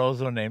kid from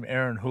Roseau named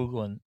Aaron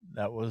Hooglin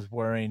that was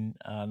wearing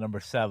number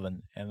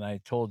 7, and I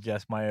told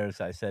Jess Myers,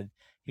 I said,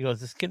 he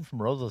goes, this kid from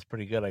Roseau is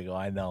pretty good. I go,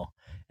 I know,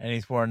 and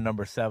he's wearing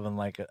number 7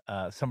 like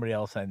somebody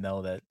else I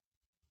know that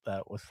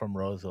was from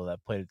Roseau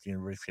that played at the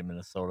University of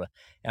Minnesota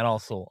and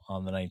also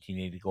on the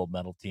 1980 gold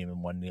medal team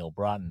and won Neil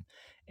Broughton.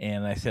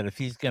 And I said, if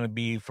he's going to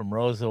be from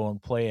Roseau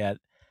and play at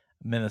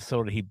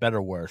Minnesota, he better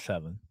wear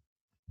 7.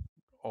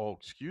 Oh,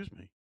 excuse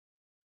me.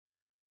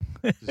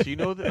 Does he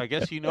know that? I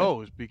guess he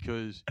knows,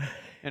 because,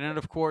 and then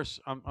of course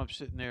I'm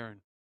sitting there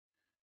and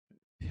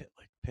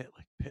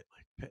Pitlick,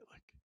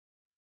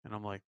 and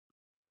I'm like,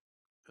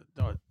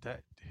 no,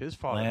 that his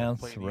father had to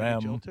play Lance, in the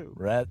Rem, NHL too.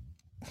 Rhett.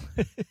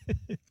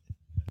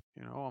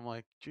 I'm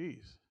like,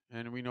 geez,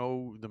 and we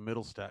know the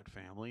Middlestat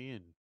family,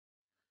 and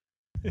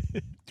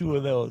 2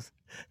 of those.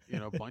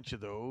 a bunch of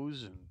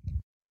those, and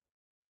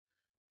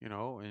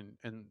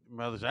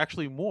well, there's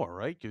actually more,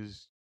 right?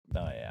 Because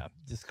Oh yeah,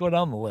 just go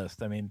down the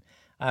list. I mean,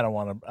 I don't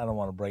want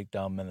to break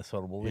down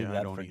Minnesota. We'll leave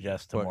that for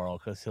Jess tomorrow,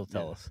 because he'll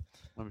tell us.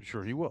 I'm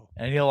sure he will,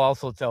 and he'll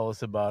also tell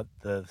us about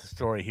the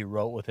story he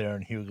wrote with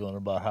Aaron Hughlin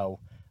about how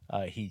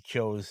he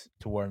chose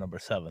to wear number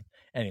 7.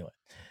 Anyway,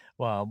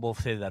 well, we'll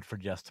say that for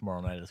Jess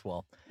tomorrow night as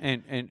well.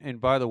 And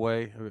by the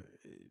way,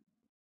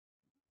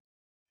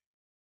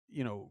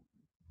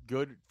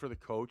 good for the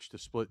coach to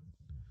split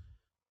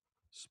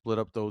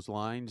up those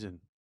lines, and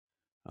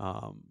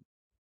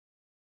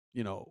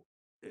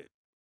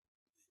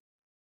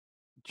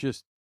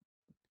just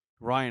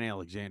Ryan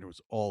Alexander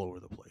was all over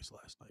the place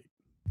last night.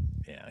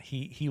 Yeah,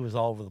 he was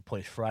all over the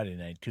place Friday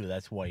night too.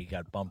 That's why he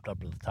got bumped up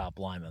to the top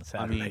line on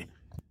Saturday.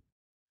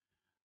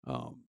 I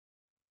mean,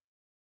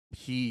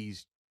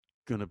 he's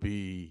gonna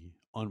be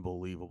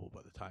unbelievable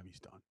by the time he's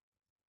done.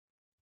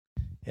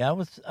 Yeah,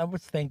 I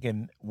was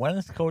thinking, when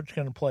is Coach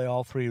going to play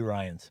all 3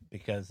 Ryans?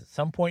 Because at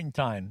some point in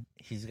time,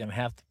 he's going to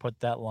have to put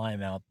that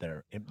line out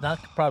there. Not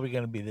probably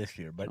going to be this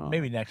year, but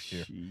maybe next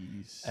year.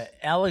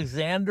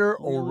 Alexander,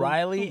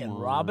 O'Reilly,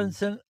 and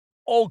Robinson.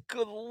 Oh,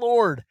 good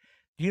Lord.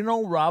 Do you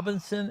know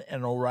Robinson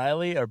and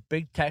O'Reilly are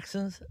big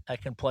Texans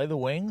that can play the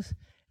wings?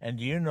 And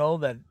do you know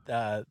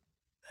that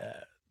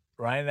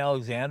Ryan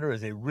Alexander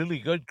is a really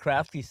good,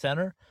 crafty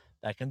center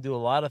that can do a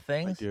lot of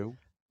things? I do.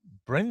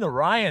 Bring the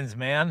Ryans,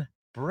 man.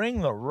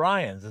 Bring the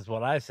Ryans is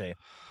what I say.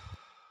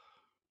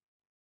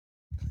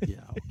 Yeah,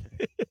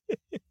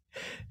 okay.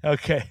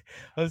 Okay,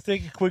 let's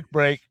take a quick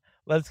break.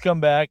 Let's come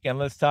back and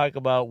let's talk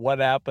about what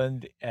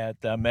happened at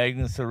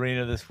Magnus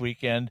Arena this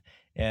weekend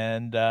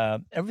and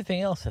everything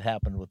else that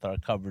happened with our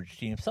coverage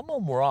team. Some of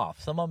them were off.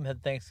 Some of them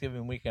had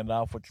Thanksgiving weekend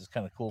off, which is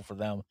kind of cool for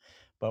them.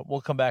 But we'll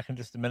come back in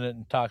just a minute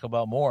and talk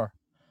about more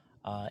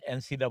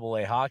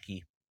NCAA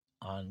hockey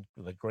on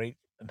the Great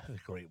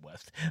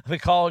West, the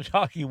College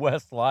Hockey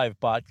West Live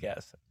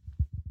podcast.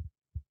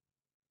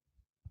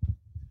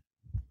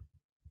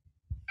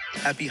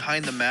 At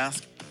Behind the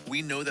Mask,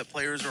 we know that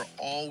players are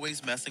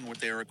always messing with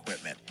their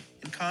equipment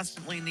and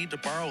constantly need to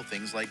borrow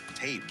things like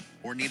tape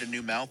or need a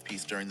new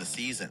mouthpiece during the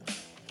season.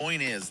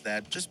 Point is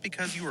that just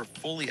because you are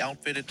fully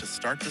outfitted to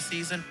start the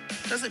season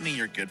doesn't mean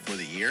you're good for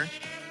the year.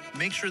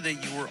 Make sure that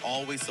you are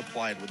always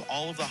supplied with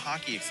all of the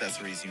hockey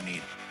accessories you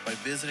need by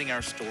visiting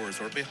our stores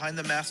or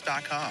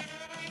behindthemask.com.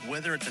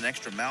 Whether it's an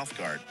extra mouth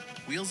guard,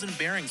 wheels and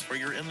bearings for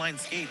your inline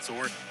skates,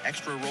 or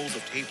extra rolls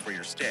of tape for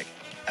your stick,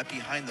 at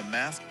Behind the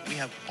Mask, we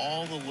have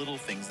all the little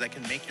things that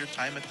can make your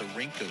time at the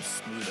rink go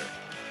smoother.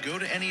 Go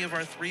to any of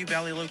our 3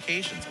 Valley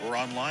locations or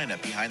online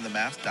at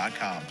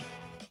BehindTheMask.com.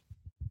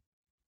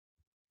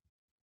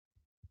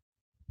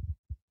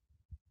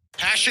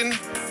 Passion,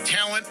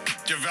 talent,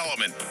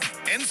 development.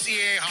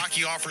 NCAA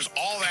hockey offers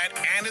all that,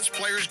 and its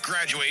players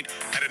graduate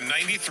at a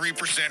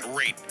 93%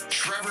 rate.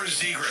 Trevor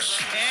Zegras.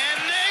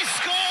 And they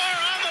score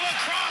on the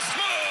lacrosse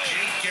move.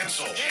 Jake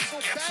Gensel. Gensel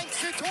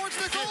banks it towards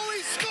the goal. He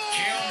scores.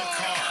 Cale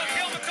Makar.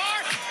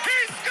 He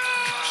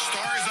scores.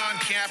 Stars on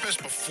campus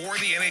before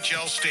the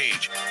NHL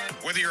stage.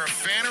 Whether you're a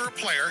fan or a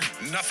player,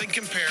 nothing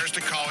compares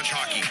to college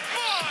hockey.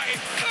 My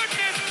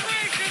goodness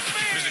gracious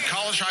me. Visit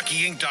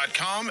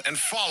collegehockeyinc.com and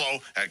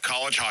follow at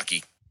College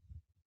Hockey.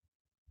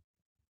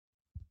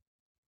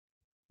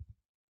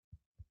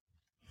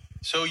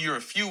 So you're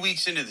a few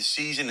weeks into the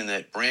season and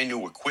that brand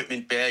new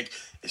equipment bag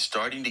is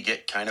starting to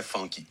get kind of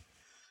funky.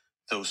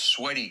 Those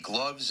sweaty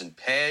gloves and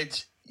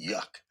pads,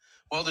 yuck.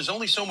 Well, there's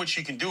only so much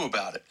you can do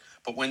about it.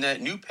 But when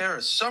that new pair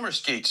of summer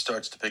skates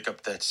starts to pick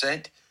up that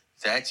scent,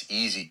 that's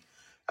easy.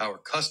 Our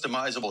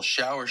customizable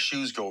shower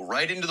shoes go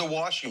right into the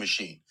washing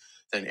machine,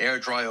 then air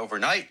dry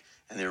overnight,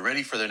 and they're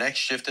ready for their next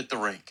shift at the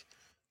rink.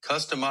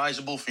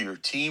 Customizable for your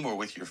team or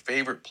with your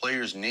favorite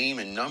player's name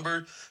and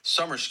number,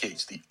 summer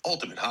skates, the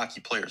ultimate hockey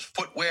player's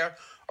footwear,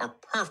 are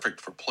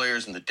perfect for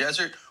players in the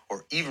desert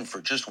or even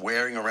for just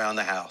wearing around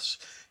the house.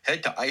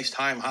 Head to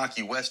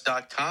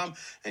IceTimeHockeyWest.com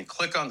and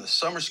click on the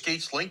Summer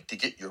Skates link to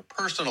get your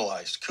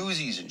personalized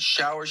koozies and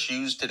shower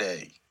shoes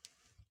today.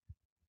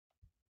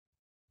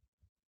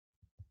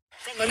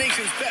 From the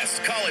nation's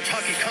best college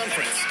hockey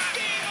conference.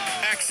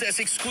 Access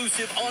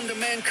exclusive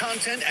on-demand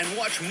content and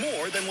watch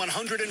more than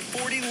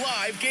 140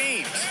 live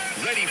games.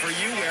 Ready for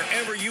you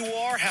wherever you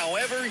are,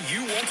 however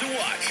you want to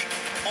watch.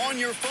 On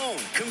your phone,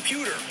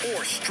 computer,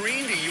 or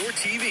stream to your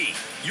TV.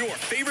 Your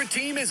favorite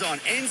team is on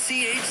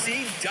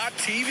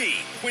NCHC.TV.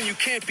 When you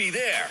can't be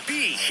there,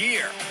 be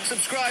here.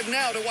 Subscribe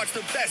now to watch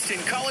the best in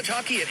college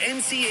hockey at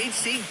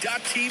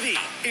NCHC.TV.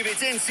 If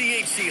it's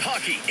NCHC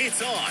hockey,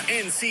 it's on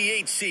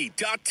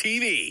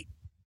NCHC.TV.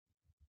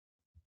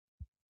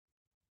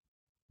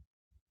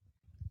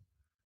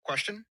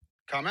 Question?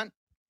 Comment?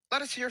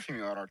 Let us hear from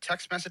you on our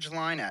text message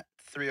line at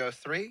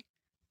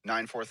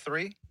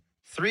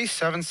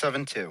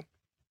 303-943-3772.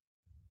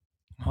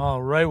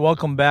 All right,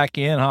 welcome back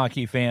in,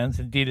 hockey fans.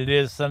 Indeed, it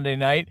is Sunday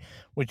night,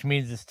 which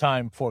means it's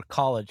time for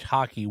College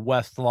Hockey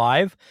West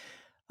Live.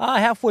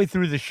 Halfway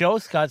through the show,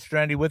 Scott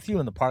Strandy with you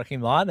in the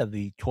parking lot of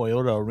the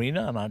Toyota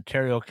Arena in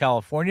Ontario,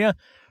 California,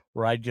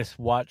 where I just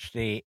watched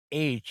a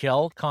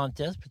AHL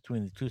contest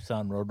between the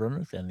Tucson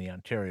Roadrunners and the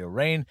Ontario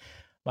Reign.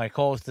 My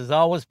co-host, as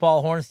always,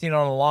 Paul Hornstein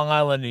on Long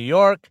Island, New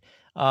York.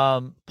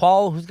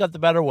 Paul, who's got the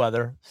better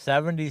weather?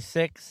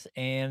 76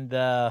 and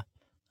a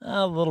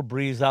little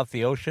breeze off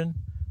the ocean,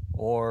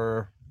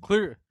 or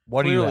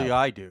what do you Clearly, have?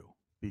 I do,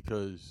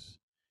 because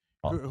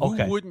who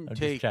okay. wouldn't I'm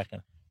take just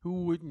checking.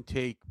 who wouldn't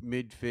take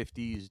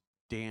mid-50s,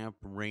 damp,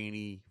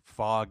 rainy,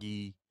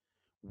 foggy,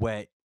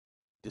 wet,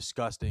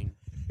 disgusting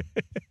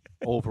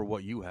over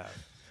what you have?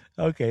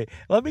 Okay,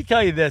 let me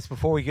tell you this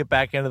before we get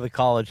back into the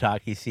college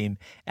hockey scene.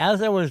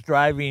 As I was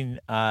driving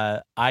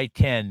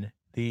I-10,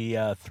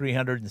 the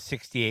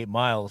 368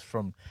 miles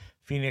from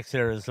Phoenix,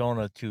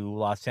 Arizona to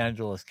Los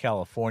Angeles,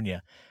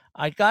 California,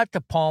 I got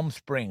to Palm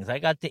Springs. I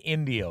got to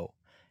Indio,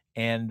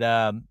 and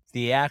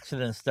the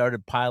accidents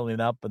started piling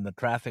up and the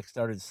traffic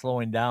started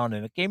slowing down,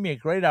 and it gave me a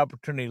great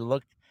opportunity to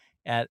look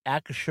at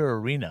Acrisure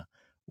Arena,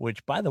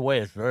 which, by the way,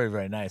 is very,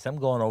 very nice. I'm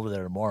going over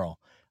there tomorrow.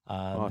 And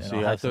I'll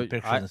have some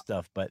pictures and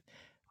stuff, but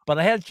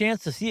I had a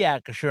chance to see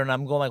Acrisure, and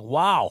I'm going like,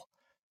 wow,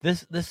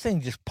 this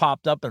thing just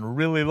popped up and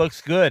really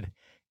looks good.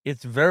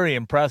 It's very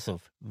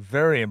impressive,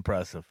 very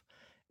impressive.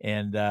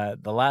 And the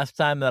last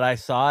time that I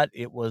saw it,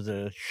 it was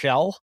a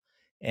shell,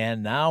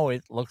 and now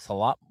it looks a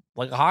lot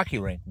like a hockey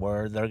rink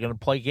where they're going to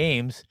play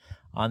games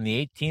on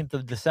the 18th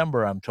of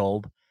December, I'm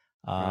told,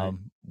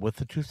 with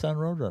the Tucson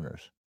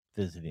Roadrunners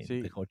visiting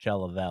the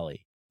Coachella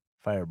Valley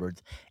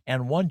Firebirds.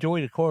 And one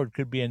Joey Decord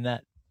could be in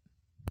that.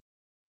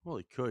 Well,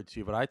 he could,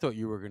 see, but I thought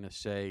you were going to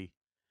say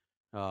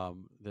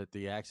that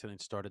the accident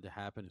started to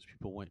happen as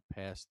people went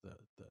past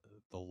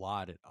the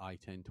lot at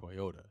I-10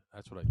 Toyota.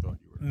 That's what I thought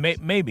you were going to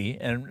say. Maybe,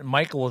 and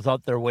Michael was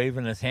out there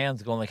waving his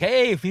hands, going like,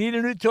 "Hey, if you need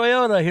a new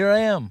Toyota, here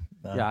I am."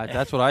 Yeah,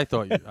 that's what I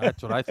thought.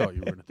 That's what I thought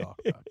you were going to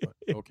talk about. But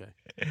okay.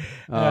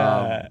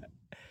 Yeah,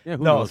 who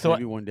knows? So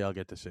maybe one day I'll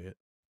get to see it.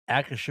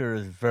 Acrisure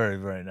is very,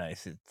 very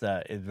nice. It's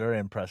a very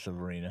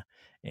impressive arena,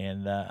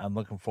 and I'm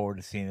looking forward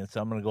to seeing it. So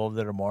I'm going to go over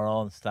there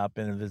tomorrow and stop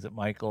in and visit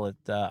Michael at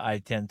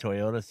I-10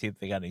 Toyota, see if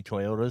they got any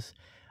Toyotas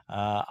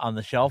on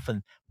the shelf.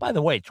 And by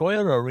the way,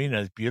 Toyota Arena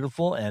is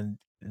beautiful, and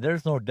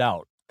there's no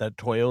doubt that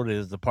Toyota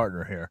is the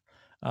partner here.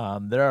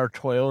 There are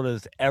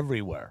Toyotas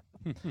everywhere.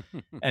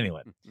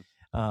 Anyway,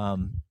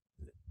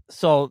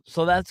 so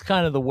that's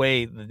kind of the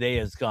way the day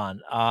has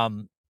gone.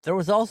 There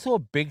was also a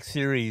big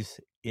series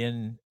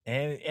in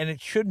and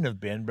it shouldn't have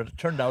been, but it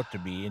turned out to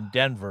be in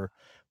Denver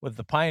with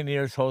the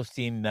Pioneers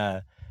hosting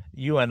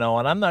UNO.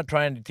 And I'm not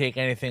trying to take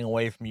anything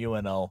away from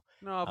UNO,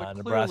 No, but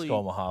Nebraska clearly,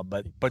 Omaha,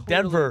 but clearly-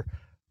 Denver.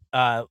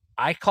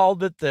 I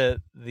called it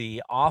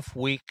the off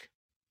week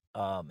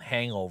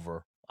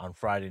hangover on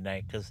Friday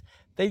night because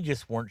they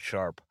just weren't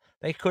sharp.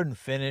 They couldn't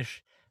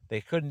finish. They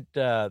couldn't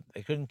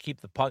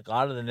keep the puck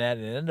out of the net.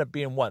 It ended up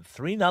being what,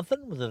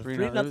 3-0? Was it a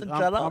 3-0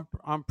 shutout?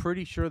 I'm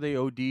pretty sure they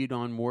OD'd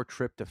on more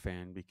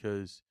tryptophan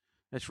because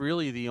that's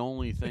really the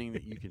only thing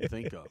that you can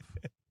think of.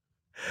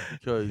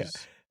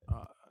 Because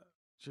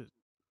just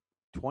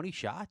 20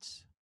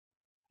 shots,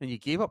 and you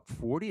gave up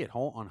 40 at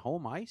home on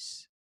home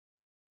ice.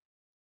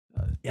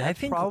 Yeah, I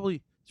think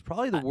it's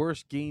probably the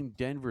worst game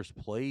Denver's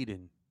played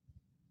in.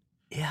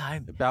 Yeah,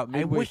 about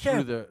midway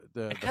through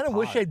the I kind of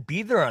wish I'd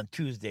be there on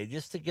Tuesday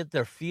just to get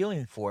their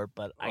feeling for it,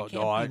 but I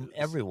can't be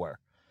everywhere.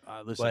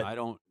 Listen,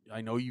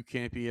 I know you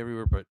can't be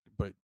everywhere, but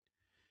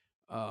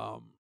I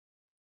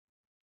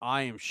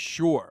am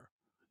sure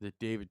that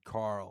David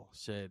Carl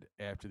said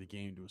after the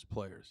game to his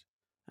players,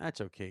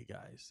 "That's okay,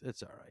 guys.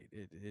 It's all right.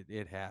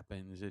 It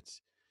happens.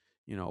 It's,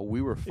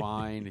 we were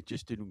fine. It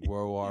just didn't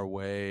grow our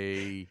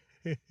way."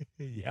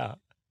 Yeah,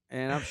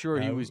 and I'm sure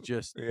he was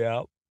just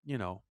yeah.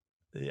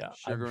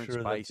 Sugar I'm and sure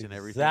spice that's and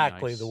everything.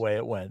 exactly nice. the way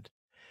it went.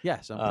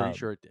 Yes, I'm pretty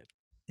sure it did.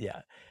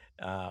 Yeah,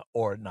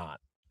 or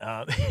not.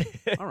 All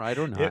right,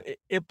 or not.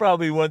 It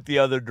probably went the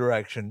other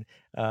direction,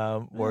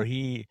 where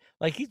he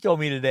told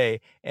me today,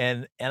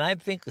 and I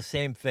think the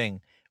same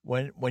thing.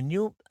 I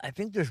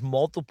think there's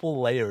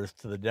multiple layers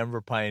to the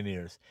Denver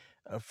Pioneers.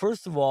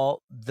 First of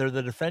all, they're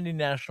the defending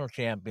national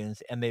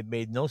champions, and they've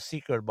made no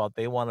secret about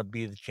they want to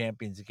be the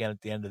champions again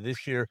at the end of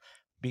this year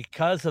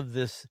because of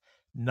this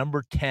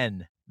number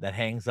 10 that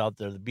hangs out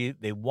there.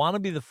 They want to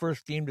be the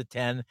first team to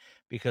 10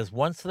 because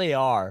once they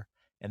are,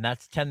 and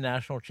that's 10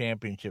 national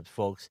championships,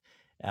 folks.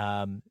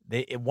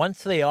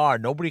 Once they are,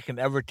 nobody can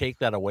ever take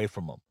that away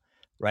from them,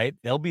 right?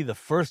 They'll be the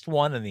first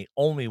one and the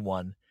only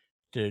one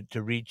to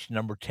reach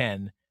number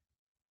 10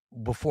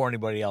 before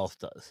anybody else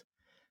does.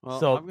 Well,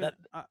 so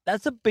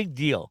that's a big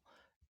deal,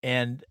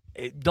 and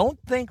don't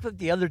think that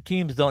the other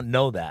teams don't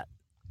know that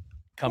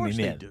coming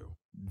in. They do.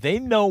 They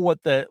know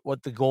what the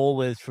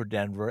goal is for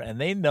Denver, and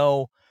they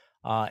know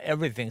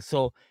everything.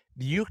 So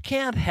you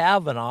can't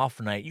have an off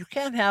night. You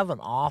can't have an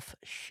off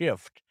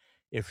shift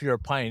if you're a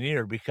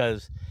Pioneer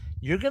because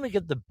you're going to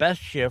get the best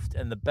shift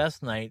and the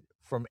best night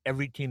from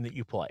every team that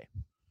you play.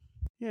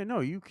 Yeah, no,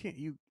 you can't.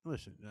 You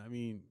listen. I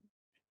mean,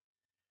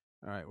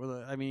 all right.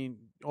 Well, I mean,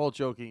 all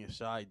joking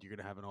aside, you're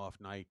going to have an off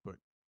night, but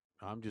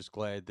I'm just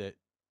glad that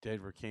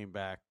Denver came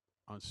back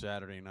on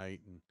Saturday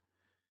night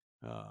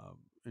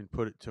and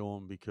put it to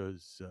them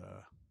because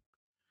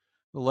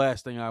the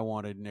last thing I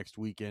wanted next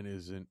weekend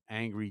is an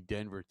angry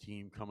Denver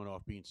team coming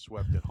off being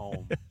swept at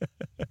home.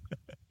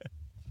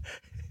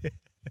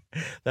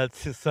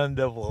 That's his Sun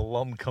Devil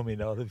alum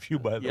coming out of you,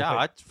 by the way. Yeah,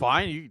 that's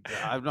fine.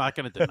 I'm not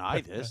going to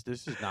deny this.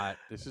 This is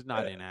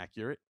not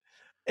inaccurate.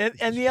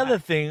 And the other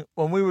thing,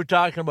 when we were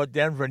talking about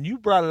Denver, and you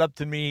brought it up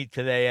to me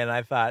today, and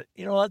I thought,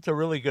 that's a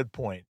really good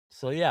point.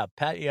 So yeah,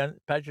 pat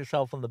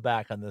yourself on the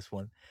back on this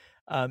one.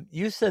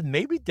 You said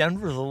maybe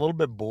Denver's a little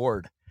bit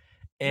bored,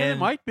 and yeah, it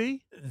might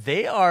be.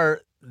 They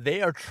are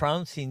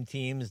trouncing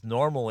teams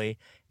normally,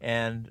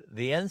 and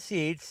the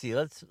NCHC.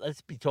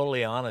 Let's be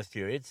totally honest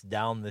here. It's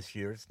down this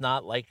year. It's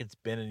not like it's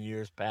been in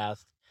years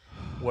past,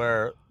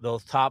 where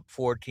those top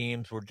 4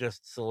 teams were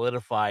just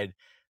solidified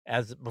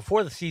as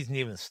before the season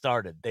even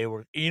started. They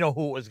were, who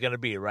it was going to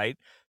be, right?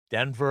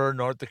 Denver,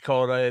 North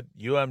Dakota,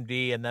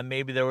 UMD, and then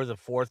maybe there was a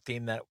 4th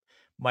team that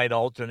might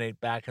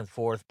alternate back and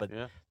forth. But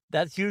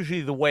that's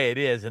usually the way it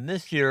is. And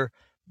this year,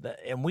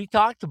 and we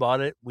talked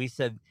about it. We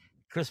said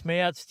Chris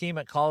Mayot's team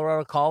at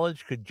Colorado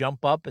College could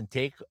jump up and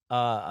take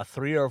a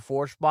 3 or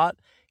 4 spot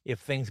if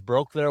things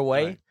broke their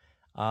way.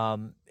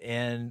 Right.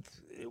 And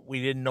we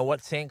didn't know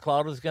what St.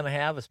 Cloud was going to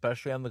have,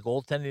 especially on the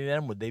goaltending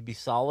end. Would they be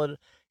solid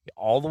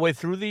all the way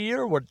through the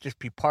year, or would it just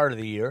be part of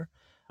the year?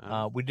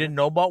 We didn't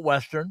know about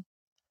Western.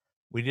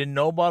 We didn't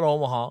know about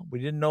Omaha. We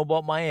didn't know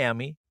about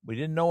Miami. We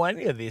didn't know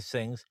any of these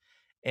things.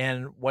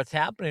 And what's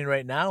happening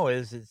right now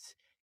is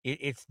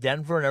it's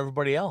Denver and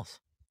everybody else.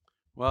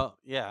 Well,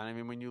 yeah. I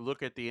mean, when you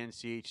look at the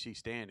NCHC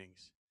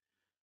standings,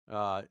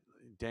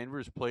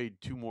 Denver's played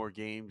 2 more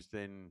games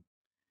than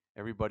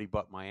everybody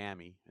but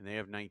Miami, and they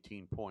have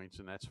 19 points,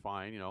 and that's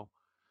fine,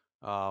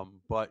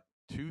 but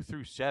 2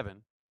 through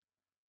 7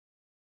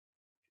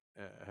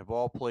 have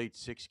all played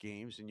 6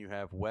 games, and you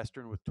have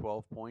Western with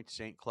 12 points,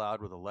 St.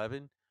 Cloud with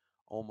 11,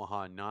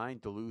 Omaha 9,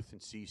 Duluth and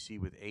CC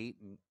with 8,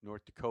 and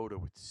North Dakota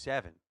with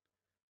 7.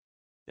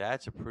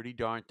 That's a pretty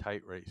darn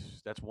tight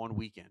race. That's one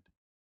weekend.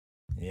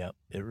 Yeah,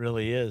 it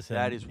really is.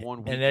 That is one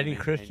weekend. And Eddie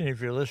Christian, if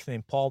you're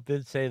listening, Paul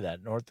did say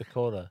that North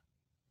Dakota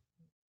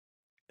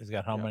has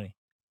got how many?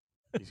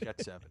 He's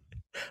got 7.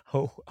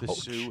 Oh, the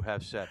Sioux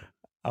have 7.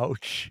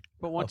 Ouch.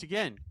 But once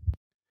again,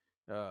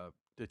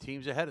 the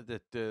teams ahead of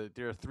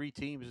there are 3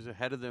 teams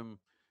ahead of them,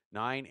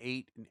 9,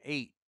 8, and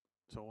 8.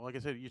 So, like I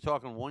said, you're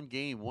talking one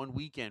game, one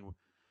weekend.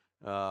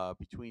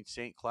 between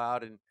St.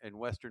 Cloud and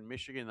Western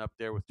Michigan up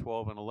there with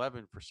 12 and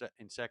 11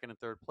 in second and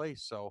third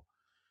place. So,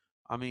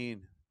 I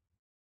mean,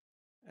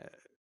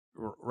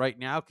 right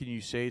now, can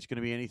you say it's going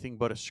to be anything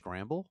but a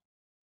scramble?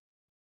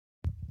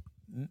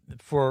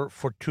 For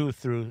 2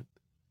 through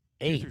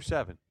 8. 2 through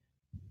 7.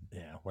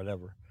 Yeah,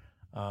 whatever.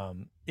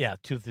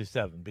 2 through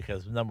 7,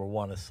 because number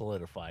 1 is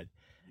solidified.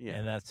 Yeah.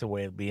 And that's the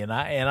way it'll be. And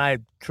I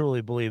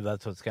truly believe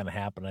that's what's going to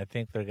happen. I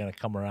think they're going to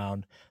come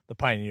around. The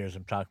Pioneers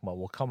I'm talking about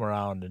will come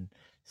around and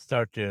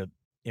start to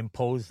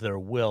impose their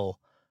will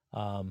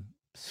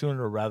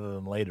sooner rather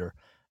than later.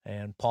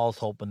 And Paul's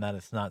hoping that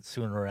it's not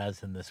sooner,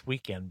 as in this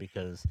weekend,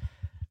 because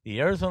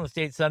the Arizona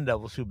State Sun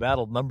Devils, who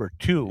battled number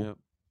 2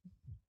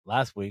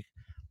 last week,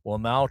 will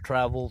now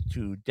travel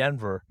to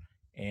Denver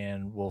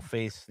and will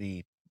face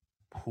the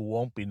who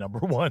won't be number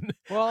 1.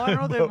 Well, I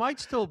don't know. They might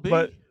still be.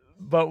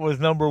 But was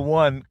number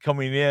 1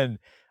 coming in.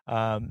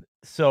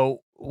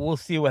 So we'll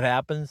see what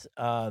happens.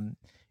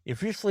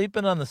 If you're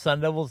sleeping on the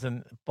Sun Devils,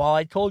 and Paul,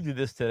 I told you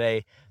this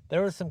today,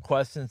 there were some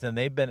questions, and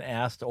they've been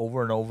asked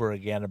over and over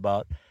again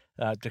about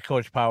to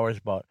Coach Powers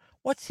about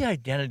what's the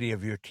identity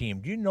of your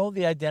team? Do you know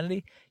the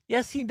identity?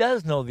 Yes, he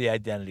does know the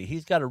identity.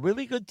 He's got a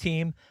really good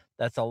team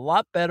that's a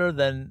lot better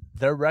than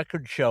their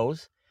record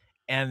shows,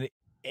 and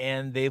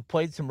they've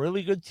played some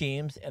really good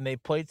teams, and they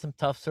played some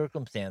tough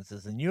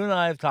circumstances. And you and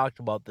I have talked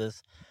about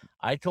this.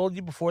 I told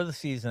you before the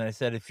season, I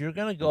said, if you're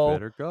going to go,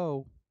 better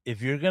go.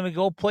 If you're going to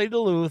go play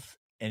Duluth,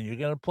 and you're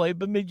going to play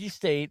Bemidji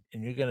State,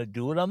 and you're going to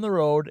do it on the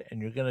road,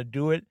 and you're going to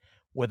do it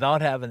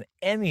without having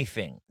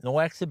anything, no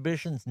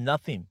exhibitions,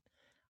 nothing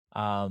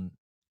on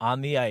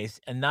the ice,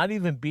 and not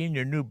even being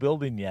your new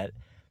building yet,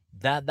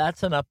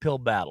 that's an uphill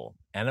battle,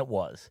 and it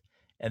was.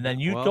 And then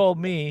you told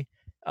me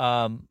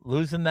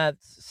losing that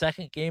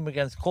second game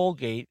against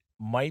Colgate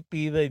might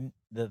be the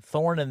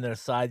thorn in their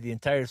side the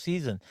entire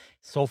season.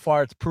 So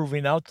far, it's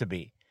proving out to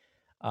be.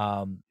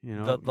 The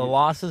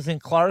losses in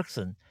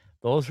Clarkson,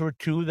 those were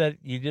 2 that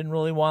you didn't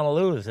really want to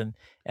lose. And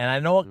I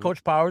know what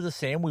Coach Powers is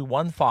saying. We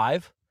won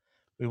 5.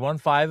 We won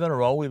 5 in a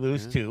row. We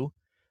lose 2.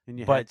 And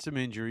you had some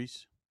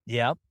injuries.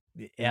 Yep,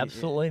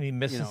 absolutely. And he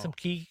missing some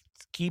key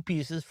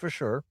pieces for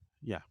sure.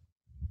 Yeah.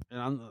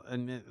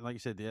 And like I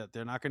said,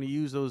 they're not going to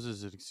use those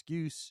as an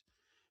excuse.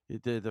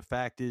 The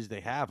fact is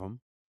they have them,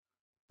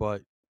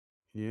 but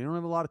you don't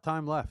have a lot of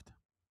time left.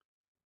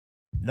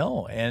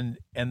 No, and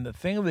the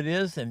thing of it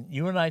is, and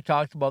you and I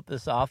talked about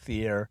this off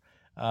the air,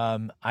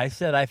 I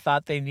said I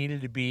thought they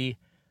needed to be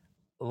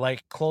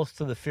like close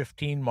to the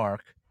 15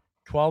 mark,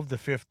 12 to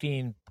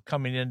 15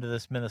 coming into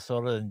this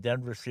Minnesota and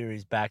Denver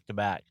series back to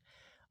back.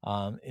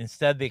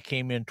 Instead, they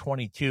came in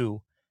 22,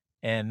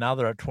 and now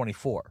they're at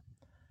 24.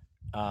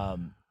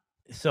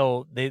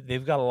 So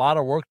they've got a lot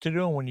of work to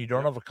do, and when you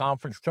don't have a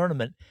conference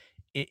tournament,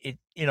 it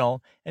and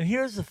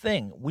here's the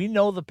thing: we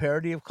know the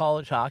parity of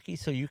college hockey,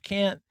 so you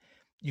can't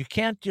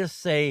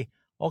just say,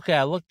 okay,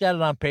 I looked at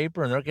it on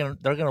paper and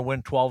they're gonna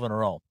win 12 in a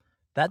row.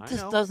 That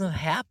just doesn't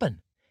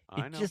happen.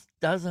 It just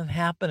doesn't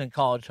happen in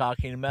college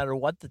hockey, no matter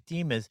what the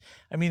team is.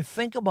 I mean,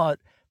 think about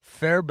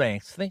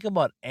Fairbanks. Think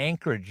about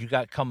Anchorage you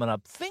got coming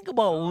up. Think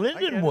about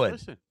Lindenwood.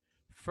 Listen,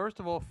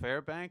 first of all,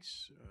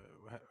 Fairbanks,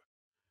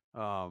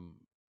 they're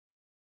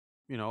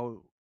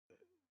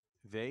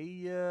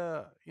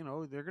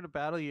going to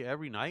battle you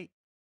every night.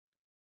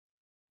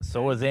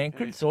 So is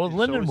Anchorage. So is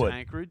Lindenwood. So is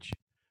Anchorage.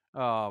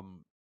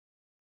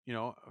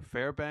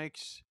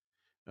 Fairbanks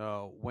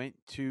went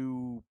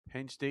to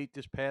Penn State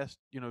this past,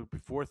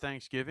 before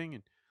Thanksgiving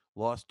and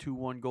lost 2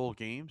 1-goal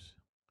games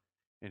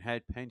and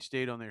had Penn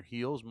State on their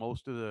heels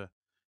most of the,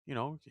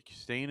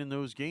 staying in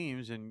those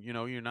games. And,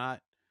 you're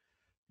not,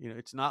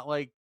 it's not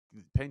like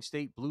Penn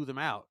State blew them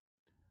out.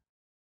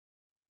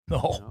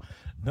 No.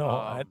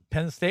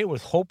 Penn State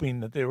was hoping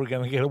that they were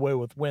going to get away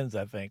with wins,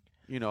 I think.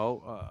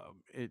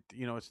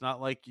 It's not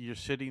like you're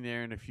sitting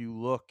there, and if you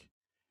look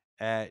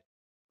at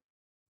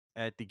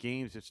the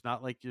games, it's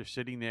not like you're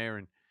sitting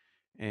there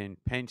and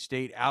Penn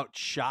State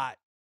outshot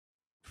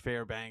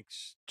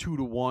Fairbanks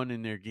 2-1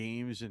 in their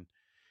games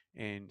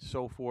and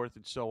so forth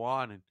and so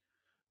on.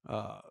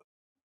 And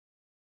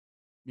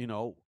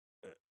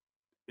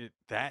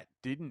that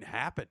didn't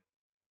happen.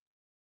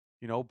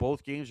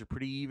 Both games are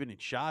pretty even in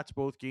shots.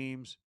 Both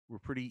games were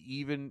pretty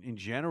even in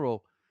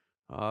general.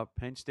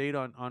 Penn State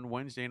on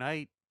Wednesday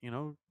night,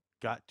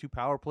 got 2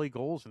 power play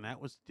goals, and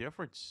that was the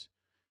difference.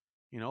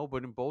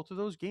 But in both of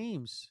those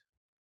games,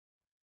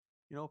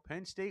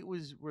 Penn State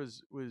was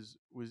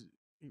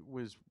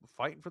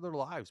fighting for their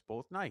lives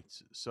both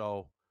nights.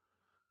 So,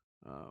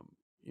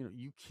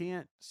 you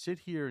can't sit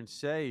here and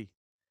say,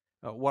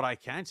 what I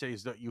can say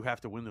is that you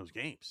have to win those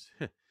games.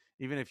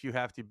 Even if you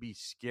have to be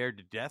scared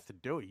to death to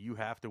do it, you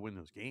have to win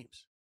those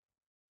games.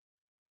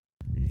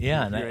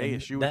 Yeah,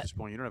 if you're ASU at this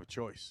point, you don't have a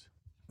choice.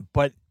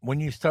 But when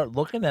you start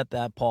looking at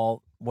that,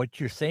 Paul, what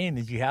you're saying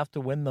is you have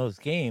to win those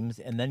games,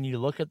 and then you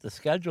look at the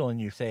schedule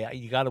and you say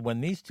you got to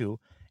win these 2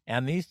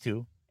 and these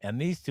 2 and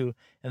these 2,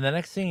 and the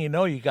next thing you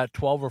know, you got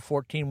 12 or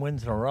 14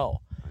 wins in a row.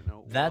 I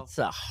know. That's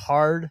a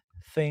hard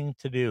thing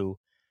to do,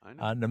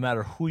 no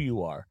matter who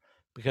you are.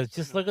 Because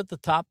just look at the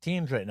top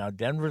teams right now.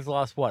 Denver's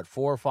lost, what,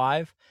 4 or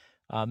 5?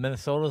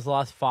 Minnesota's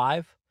lost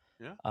 5.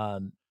 Yeah.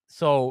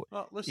 So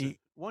Well, listen.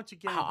 Once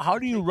again, how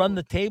do you take a run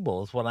look- the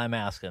table is what I'm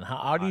asking.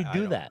 How do you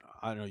do that?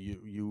 I don't know.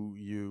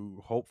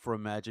 You hope for a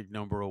magic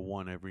number of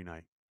 1 every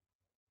night.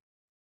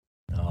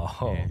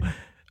 Oh,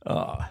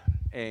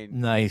 And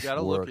nice you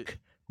gotta look work. at-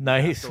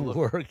 Nice to look-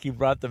 work. You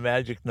brought the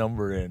magic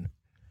number in.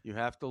 You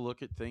have to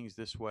look at things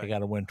this way. They got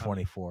to win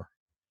 24.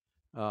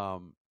 You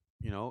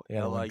know, They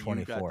gotta win LIU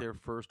 24. got their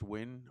first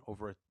win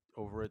over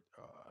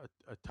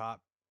a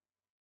top,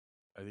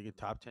 I think a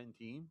top 10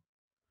 team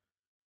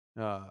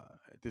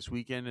this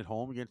weekend at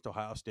home against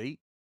Ohio State.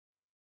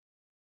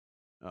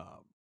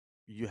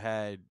 You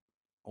had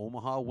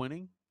Omaha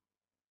winning.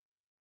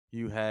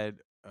 You had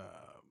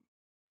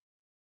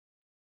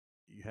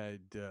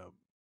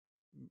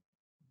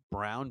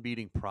Brown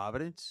beating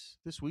Providence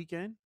this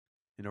weekend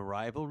in a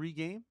rivalry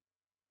game.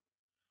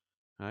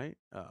 Right?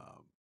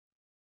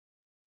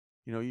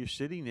 You know, you're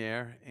sitting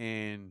there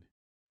and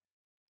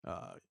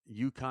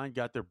UConn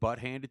got their butt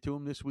handed to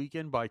them this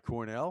weekend by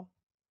Cornell.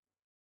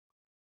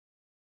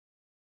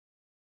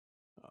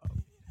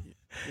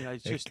 You know,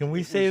 it's Hey, just, can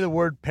we it say was- the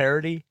word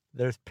parity?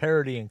 There's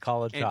parity in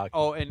college and, hockey.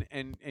 oh,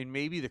 and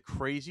maybe the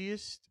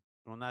craziest,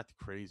 well, not the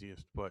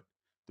craziest, but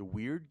the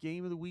weird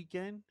game of the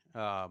weekend.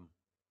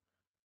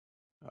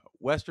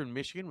 Western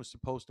Michigan was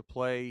supposed to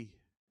play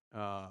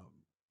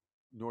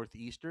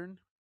Northeastern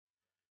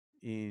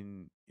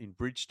in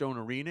Bridgestone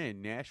Arena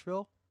in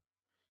Nashville.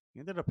 He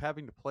ended up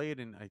having to play it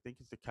in, I think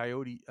it's the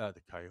Coyotes.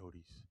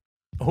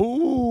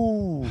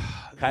 Ooh,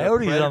 The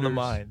Coyotes on the Predators-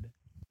 mind.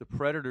 The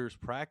Predators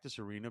practice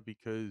arena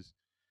because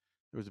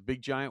there was a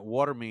big giant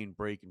water main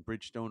break in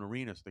Bridgestone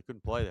Arena, so they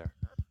couldn't play there.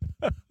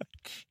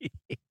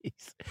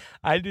 Jeez,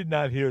 I did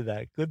not hear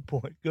that. Good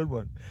point. Good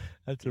one.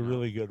 That's a You know.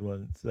 really good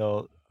one.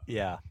 So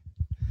yeah.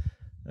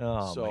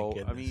 Oh so my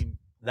goodness. I mean,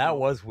 that you know,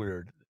 was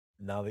weird.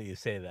 Now that you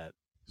say that.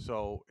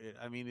 So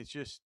I mean, it's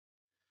just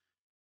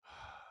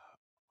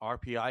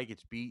RPI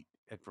gets beat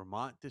at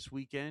Vermont this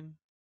weekend.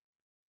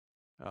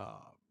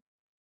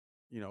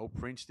 You know,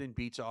 Princeton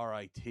beats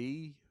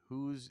RIT,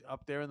 who's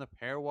up there in the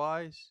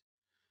pairwise.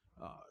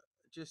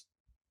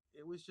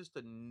 It was just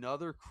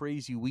another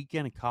crazy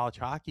weekend of college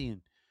hockey,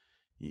 and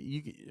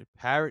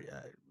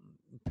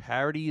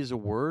parity is a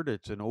word.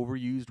 It's an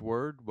overused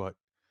word, but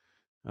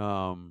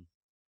I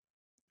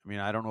mean,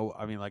 I don't know.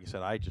 I mean, like I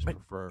said, I just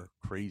prefer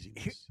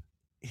craziness.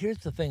 Here's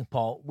the thing,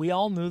 Paul. We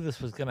all knew this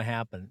was going to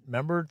happen.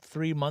 Remember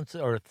 3 months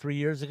or 3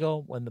 years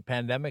ago when the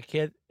pandemic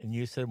hit, and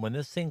you said when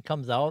this thing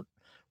comes out,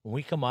 when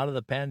we come out of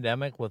the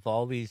pandemic with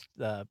all these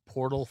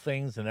portal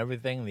things and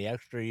everything, the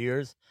extra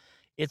years,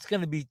 it's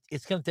going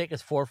to take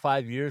us 4 or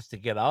 5 years to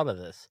get out of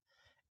this.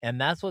 And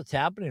that's what's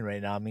happening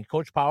right now. I mean,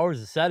 Coach Powers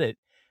has said it,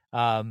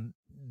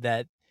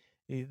 that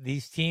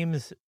these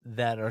teams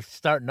that are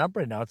starting up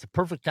right now, it's a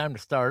perfect time to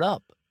start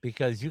up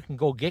because you can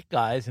go get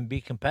guys and be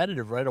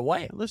competitive right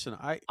away. Listen,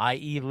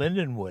 i.e.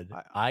 Lindenwood,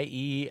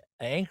 i.e.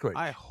 Anchorage.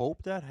 I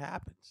hope that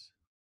happens.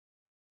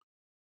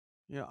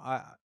 You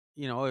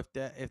know,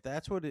 if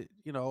that's what it,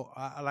 you know,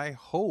 I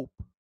hope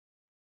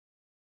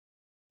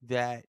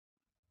that,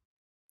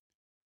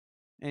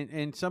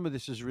 and some of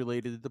this is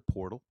related to the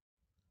portal,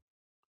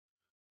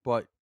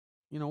 but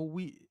you know,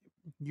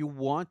 you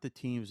want the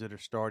teams that are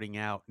starting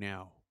out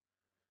now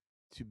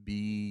to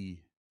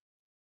be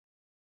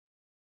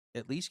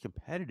at least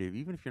competitive,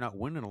 even if you're not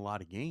winning a lot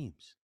of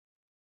games.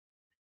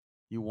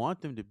 You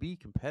want them to be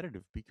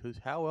competitive because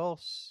how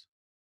else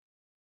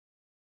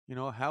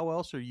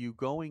are you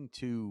going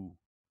to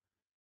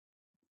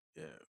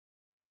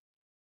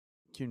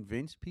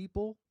convince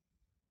people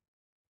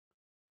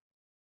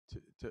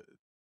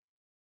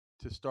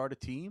to start a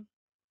team?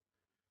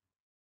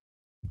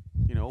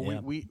 You know, Yeah.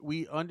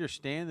 we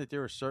understand that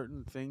there are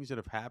certain things that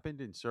have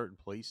happened in certain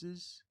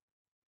places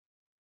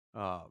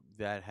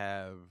that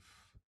have,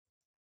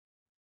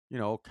 you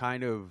know,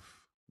 kind of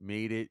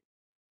made it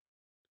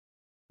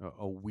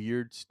a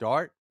weird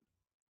start.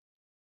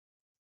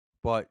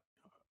 But,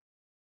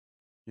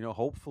 you know,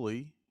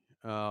 hopefully,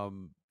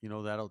 you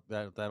know,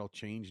 that'll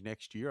change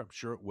next year. I'm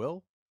sure it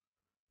will.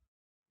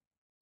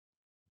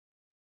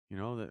 You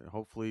know, that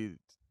hopefully,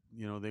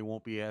 you know, they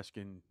won't be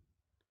asking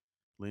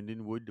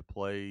Lindenwood to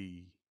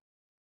play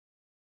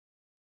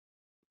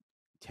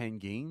 10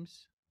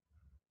 games.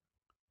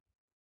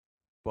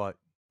 But,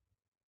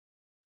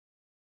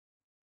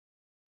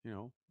 you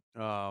know,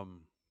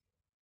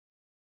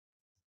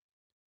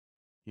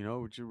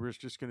 we're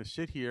just going to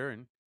sit here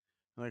and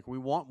like we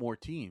want more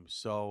teams.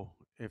 So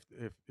if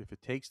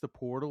it takes the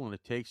portal and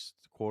it takes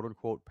quote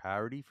unquote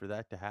parity for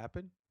that to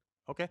happen,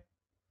 okay.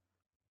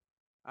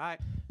 All right.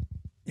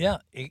 Yeah,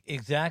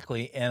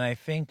 exactly. And I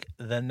think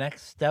the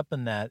next step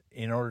in that,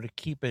 in order to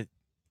keep it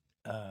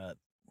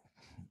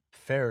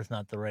fair is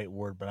not the right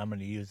word, but I'm going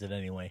to use it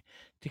anyway.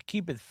 To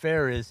keep it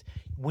fair is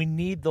we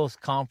need those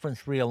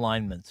conference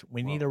realignments.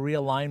 We need a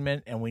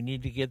realignment, and we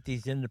need to get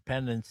these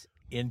independents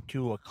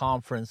into a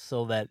conference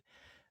so that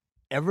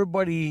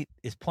everybody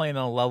is playing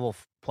on a level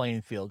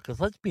playing field. Because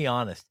let's be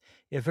honest,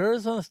 if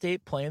Arizona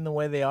State playing the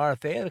way they are,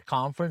 if they had a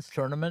conference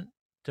tournament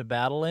to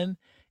battle in,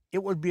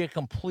 it would be a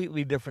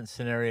completely different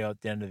scenario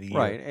at the end of the year.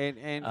 Right,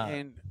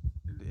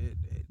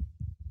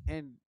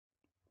 and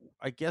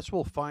I guess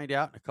we'll find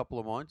out in a couple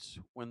of months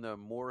when the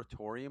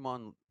moratorium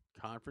on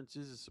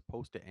conferences is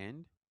supposed to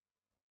end.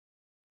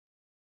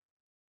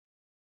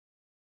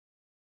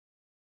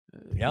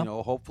 Yeah.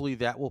 Hopefully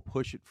that will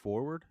push it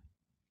forward.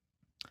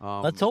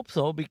 Let's hope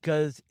so,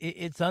 because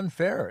it's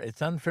unfair.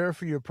 It's unfair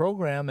for your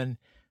program. And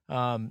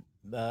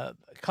a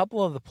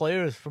couple of the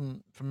players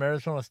from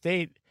Arizona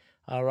State,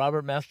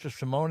 Robert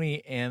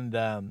Mastrosimone and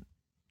TJ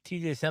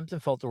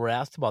Semptimphelter, were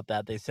asked about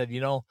that. They said,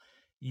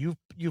 you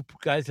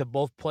guys have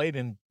both played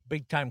in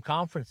big-time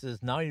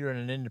conferences. Now you're in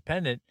an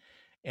independent.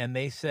 And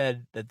they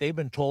said that they've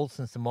been told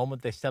since the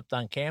moment they stepped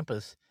on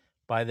campus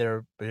by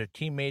their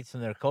teammates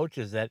and their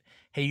coaches that,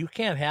 hey, you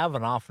can't have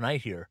an off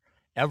night here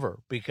ever,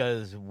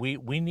 because we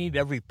need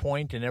every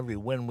point and every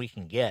win we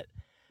can get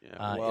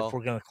if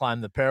we're going to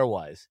climb the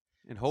pairwise.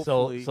 And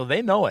hopefully, so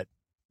they know it.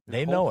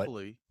 They know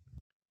it.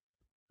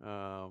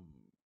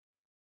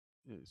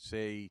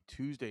 Say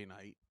Tuesday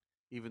night,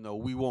 even though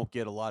we won't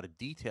get a lot of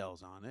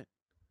details on it,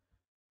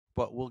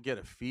 but we'll get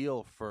a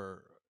feel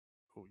for,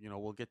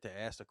 we'll get to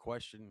ask a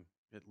question,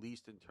 at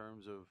least in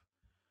terms of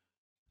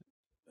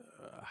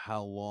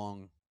how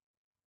long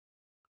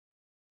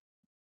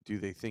do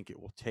they think it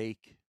will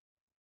take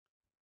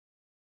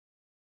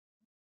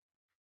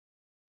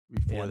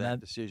before that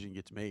decision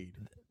gets made.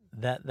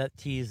 That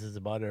tease is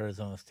about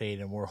Arizona State,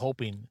 and we're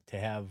hoping to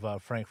have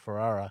Frank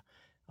Ferrara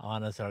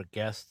on as our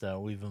guest.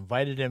 We've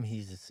invited him.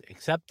 He's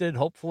accepted,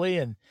 hopefully,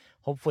 and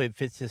hopefully it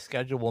fits his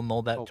schedule. We'll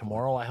know that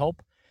tomorrow, I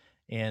hope.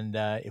 And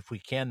if we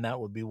can, that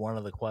would be one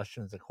of the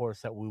questions, of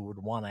course, that we would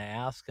want to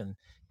ask. And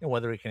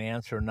whether he can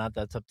answer or not,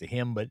 that's up to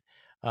him. But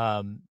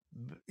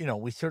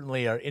we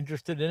certainly are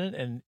interested in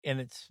it,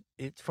 and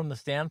it's from the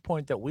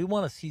standpoint that we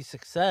want to see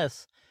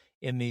success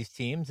in these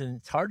teams, and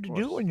it's hard to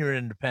do when you're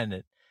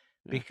independent,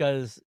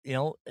 because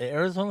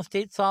Arizona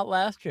State saw it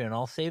last year, and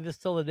I'll say this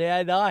till the day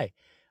I die.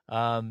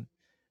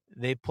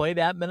 They played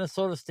at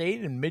Minnesota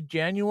State in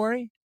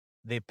mid-January.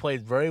 They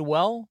played very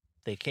well.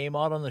 They came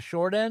out on the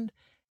short end,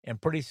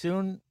 and pretty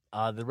soon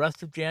the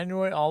rest of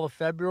January, all of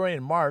February,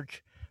 and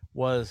March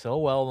was, now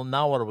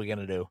what are we going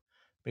to do?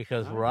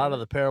 Because we're out of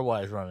the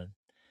pairwise running.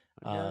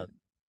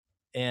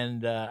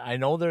 And I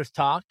know there's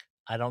talk.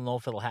 I don't know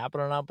if it'll happen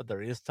or not, but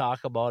there is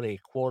talk about a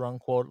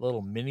quote-unquote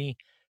little mini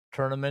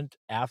tournament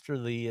after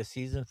the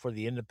season for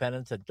the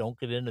independents that don't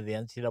get into the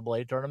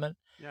NCAA tournament,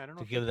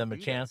 to give them a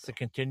chance to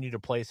continue to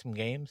play some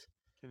games.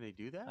 Can they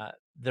do that?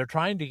 They're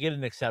trying to get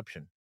an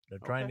exception. They're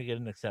trying to get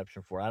an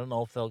exception for it. I don't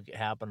know if they'll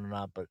happen or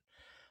not, but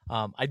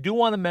I do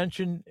want to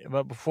mention,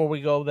 but before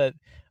we go, that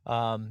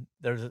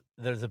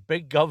there's a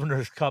big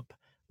Governor's Cup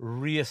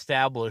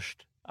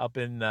reestablished up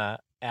in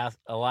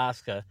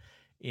Alaska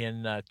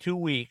in 2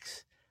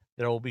 weeks.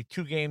 There will be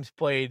 2 games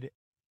played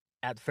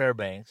at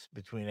Fairbanks,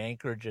 between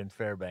Anchorage and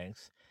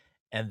Fairbanks.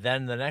 And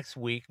then the next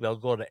week, they'll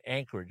go to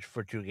Anchorage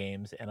for 2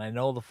 games. And I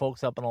know the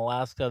folks up in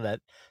Alaska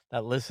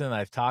that listen,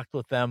 I've talked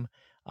with them.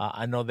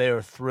 I know they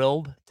are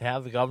thrilled to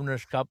have the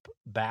Governor's Cup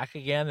back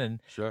again.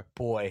 And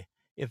boy,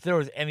 if there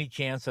was any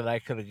chance that I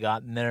could have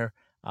gotten there,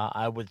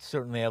 I would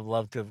certainly have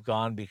loved to have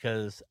gone,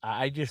 because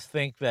I just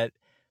think that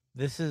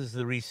this is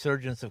the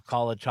resurgence of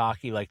college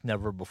hockey like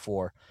never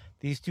before.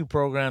 These 2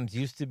 programs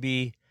used to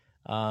be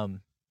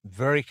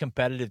very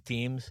competitive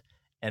teams,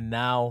 and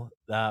now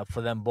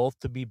for them both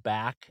to be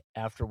back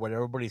after what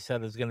everybody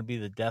said was going to be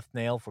the death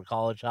nail for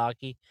college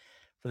hockey,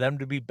 for them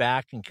to be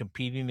back and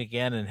competing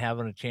again and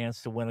having a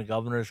chance to win a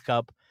Governor's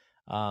Cup,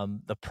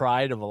 the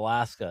pride of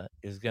Alaska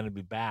is going to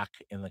be back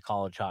in the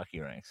college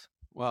hockey ranks.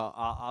 Well,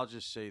 I'll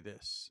just say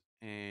this,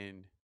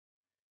 and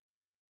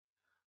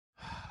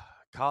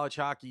college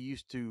hockey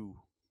used to,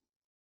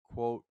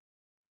 quote,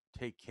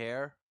 take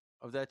care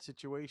of that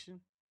situation.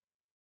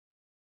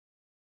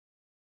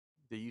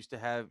 They used to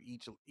have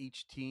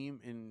each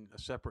team in a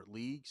separate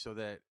league so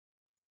that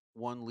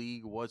one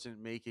league wasn't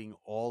making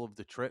all of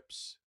the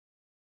trips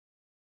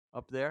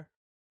up there.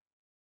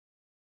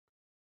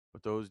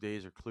 But those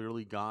days are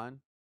clearly gone,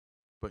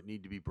 but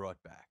need to be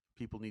brought back.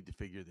 People need to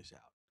figure this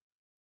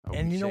out.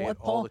 And you know what,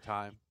 Paul? All the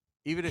time.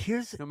 Even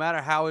if, no matter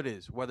how it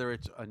is, whether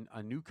it's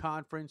a new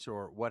conference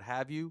or what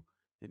have you,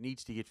 it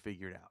needs to get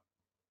figured out.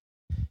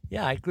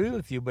 Yeah, I agree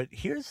with you, but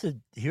here's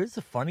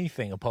the funny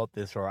thing about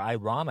this, or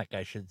ironic,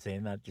 I should say,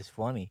 not just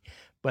funny.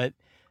 But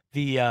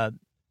the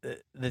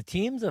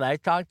teams that I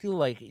talked to,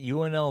 like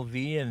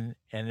UNLV and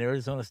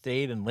Arizona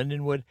State and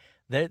Lindenwood,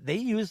 they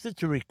used it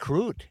to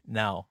recruit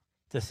now,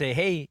 to say,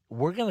 hey,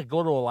 we're going to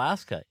go to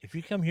Alaska. If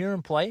you come here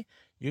and play,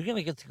 you're going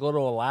to get to go to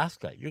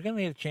Alaska. You're going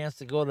to get a chance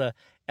to go to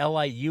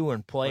LIU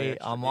and play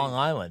on Long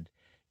Island.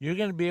 You're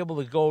going to be able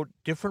to go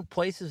different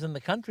places in the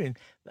country.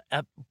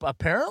 And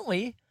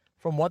apparently,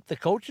 from what the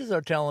coaches are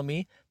telling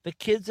me, the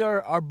kids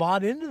are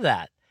bought into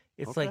that.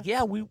 It's like,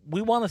 yeah, we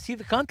want to see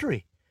the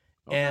country.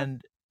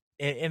 And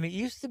And it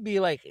used to be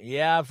like,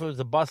 yeah, if it was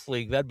a bus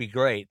league, that'd be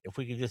great if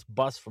we could just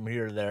bus from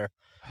here to there.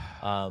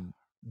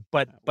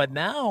 But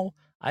now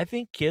I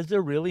think kids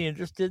are really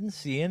interested in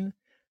seeing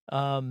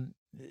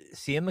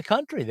the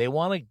country. They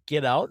want to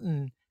get out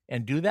and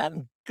do that,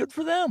 and good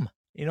for them.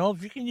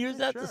 If you can use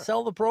that to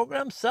sell the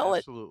program, sell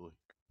it.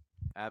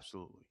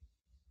 Absolutely.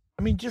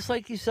 I mean, just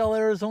like you sell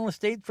Arizona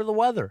State for the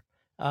weather.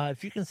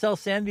 If you can sell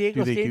San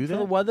Diego State for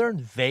the weather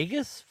and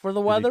Vegas for the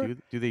weather.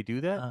 Do they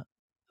do that?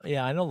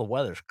 Yeah, I know the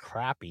weather's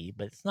crappy,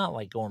 but it's not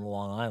like going to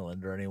Long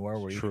Island or anywhere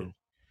where you can,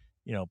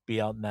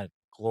 be out in that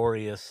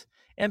glorious.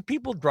 And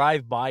people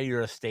drive by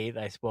your estate,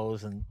 I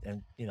suppose, and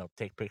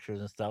take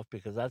pictures and stuff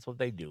because that's what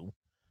they do.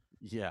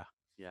 Yeah.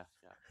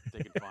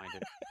 They can find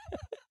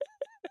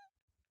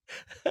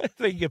it.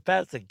 They get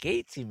past the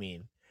gates, you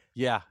mean?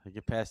 Yeah, they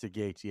get past the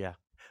gates. Yeah.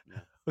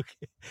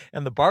 Okay.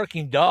 And the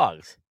barking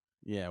dogs.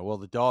 Yeah, well,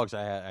 the dogs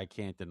I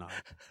can't deny.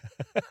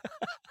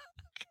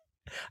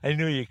 I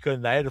knew you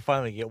couldn't. I had to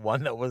finally get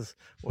one that was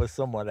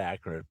somewhat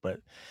accurate.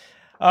 But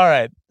all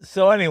right.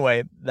 So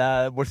anyway,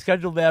 we're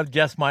scheduled to have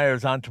Jess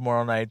Myers on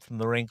tomorrow night from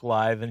the Rink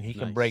Live, and he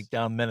can break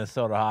down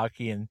Minnesota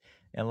hockey and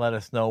let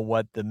us know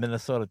what the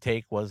Minnesota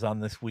take was on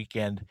this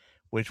weekend,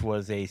 which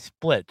was a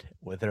split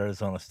with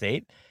Arizona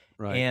State.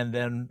 Right. And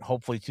then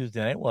hopefully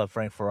Tuesday night we'll have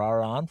Frank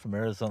Ferrara on from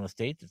Arizona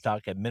State to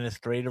talk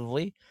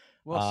administratively.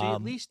 Well, see,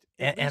 at least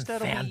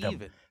that'll fandom. be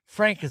even.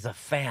 Frank is a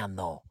fan,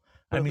 though.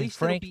 But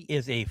Frank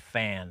is a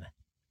fan.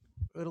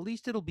 But at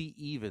least it'll be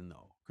even,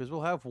 though, because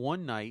we'll have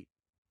one night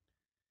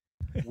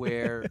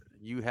where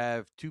you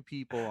have two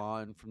people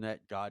on from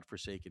that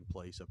godforsaken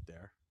place up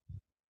there.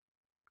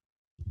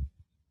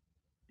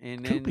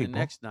 And then the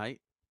next night,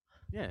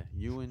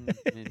 you and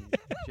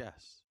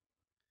Jess.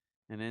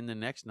 And then the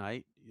next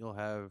night, you'll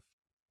have,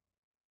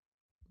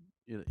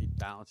 it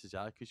balances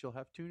out because you'll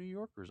have two New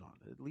Yorkers on.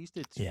 At least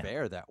it's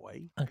fair that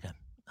way. Okay.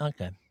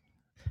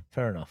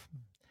 Fair enough.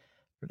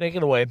 Take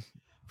it away.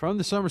 From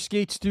the Summer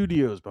Skate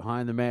Studios,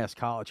 behind the mask,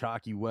 College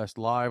Hockey West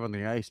live on the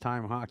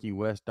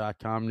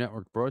IcetimeHockeyWest.com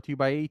network, brought to you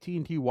by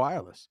AT&T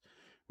Wireless,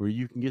 where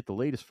you can get the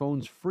latest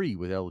phones free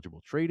with eligible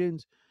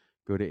trade-ins.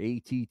 Go to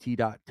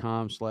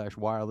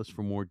att.com/wireless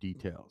for more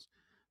details.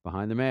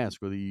 Behind the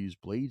mask, whether you use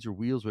blades or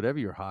wheels, whatever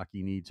your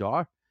hockey needs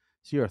are,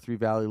 see our Three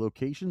Valley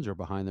locations or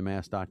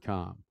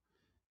behindthemask.com.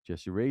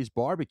 Jesse Ray's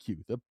Barbecue,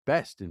 the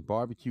best in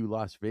barbecue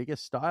Las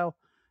Vegas style,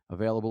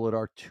 available at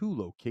our two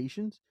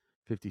locations,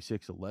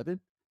 5611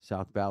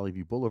 South Valley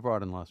View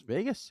Boulevard in Las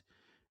Vegas,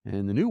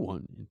 and the new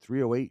one in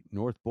 308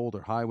 North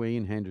Boulder Highway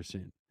in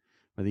Henderson.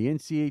 By the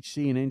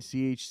NCHC and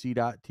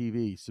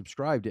NCHC.TV.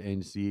 Subscribe to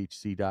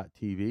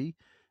NCHC.TV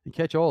and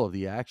catch all of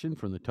the action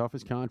from the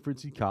toughest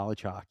conference in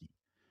college hockey.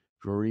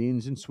 Drury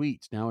Inns and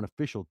Suites, now an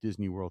official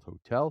Disney World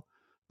hotel.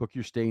 Book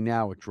your stay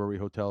now at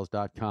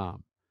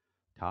druryhotels.com.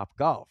 Top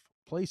Golf.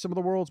 Play some of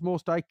the world's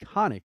most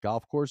iconic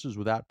golf courses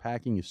without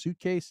packing a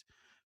suitcase.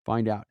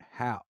 Find out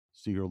how.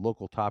 See your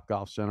local Top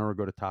Golf center or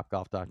go to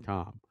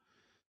topgolf.com.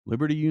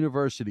 Liberty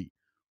University.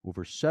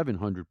 Over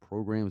 700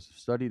 programs of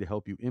study to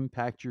help you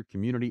impact your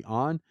community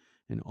on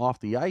and off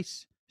the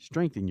ice.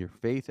 Strengthen your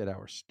faith at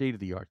our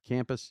state-of-the-art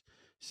campus.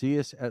 See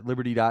us at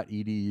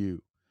liberty.edu.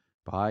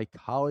 By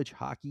College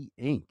Hockey,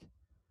 Inc.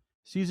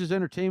 Caesars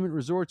Entertainment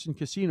Resorts and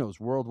Casinos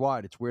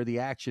worldwide. It's where the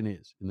action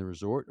is, in the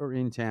resort or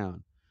in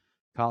town.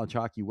 College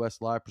Hockey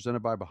West Live,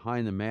 presented by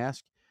Behind the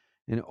Mask,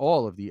 and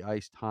all of the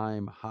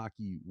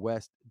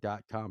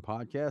IcetimeHockeyWest.com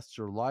podcasts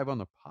are live on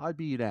the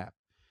Podbean app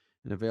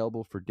and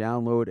available for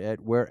download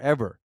at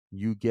wherever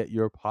you get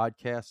your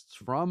podcasts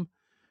from.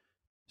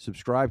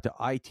 Subscribe to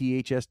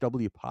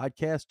ITHSW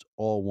Podcasts,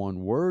 all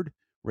one word.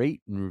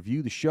 Rate and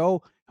review the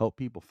show. Help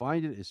people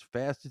find it as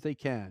fast as they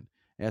can.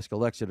 Ask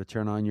Alexa to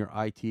turn on your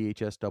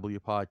ITHSW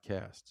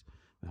podcasts.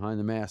 Behind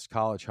the Mask,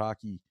 College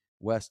Hockey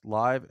West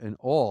Live, and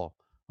all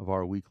of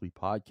our weekly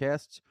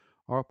podcasts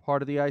are a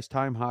part of the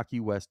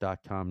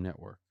IcetimeHockeyWest.com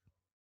network.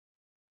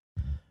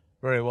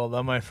 Very well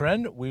done, my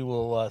friend. We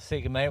will say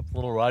goodnight with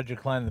little Roger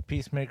Klein, the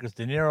Peacemakers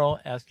De Niro.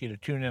 Ask you to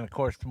tune in, of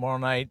course, tomorrow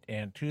night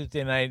and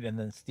Tuesday night, and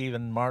then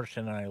Stephen Marsh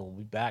and I will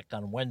be back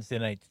on Wednesday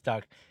night to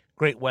talk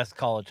Great West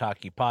College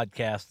Hockey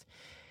Podcast.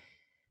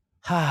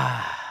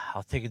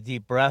 I'll take a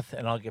deep breath,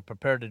 and I'll get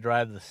prepared to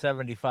drive the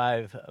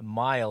 75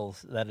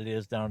 miles that it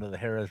is down to the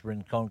Harrah's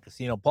Rincon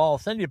Casino. Paul, I'll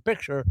send you a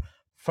picture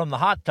from the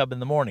hot tub in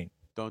the morning.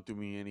 Don't do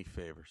me any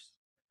favors.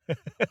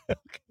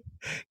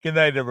 Good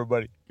night,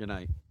 everybody. Good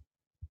night.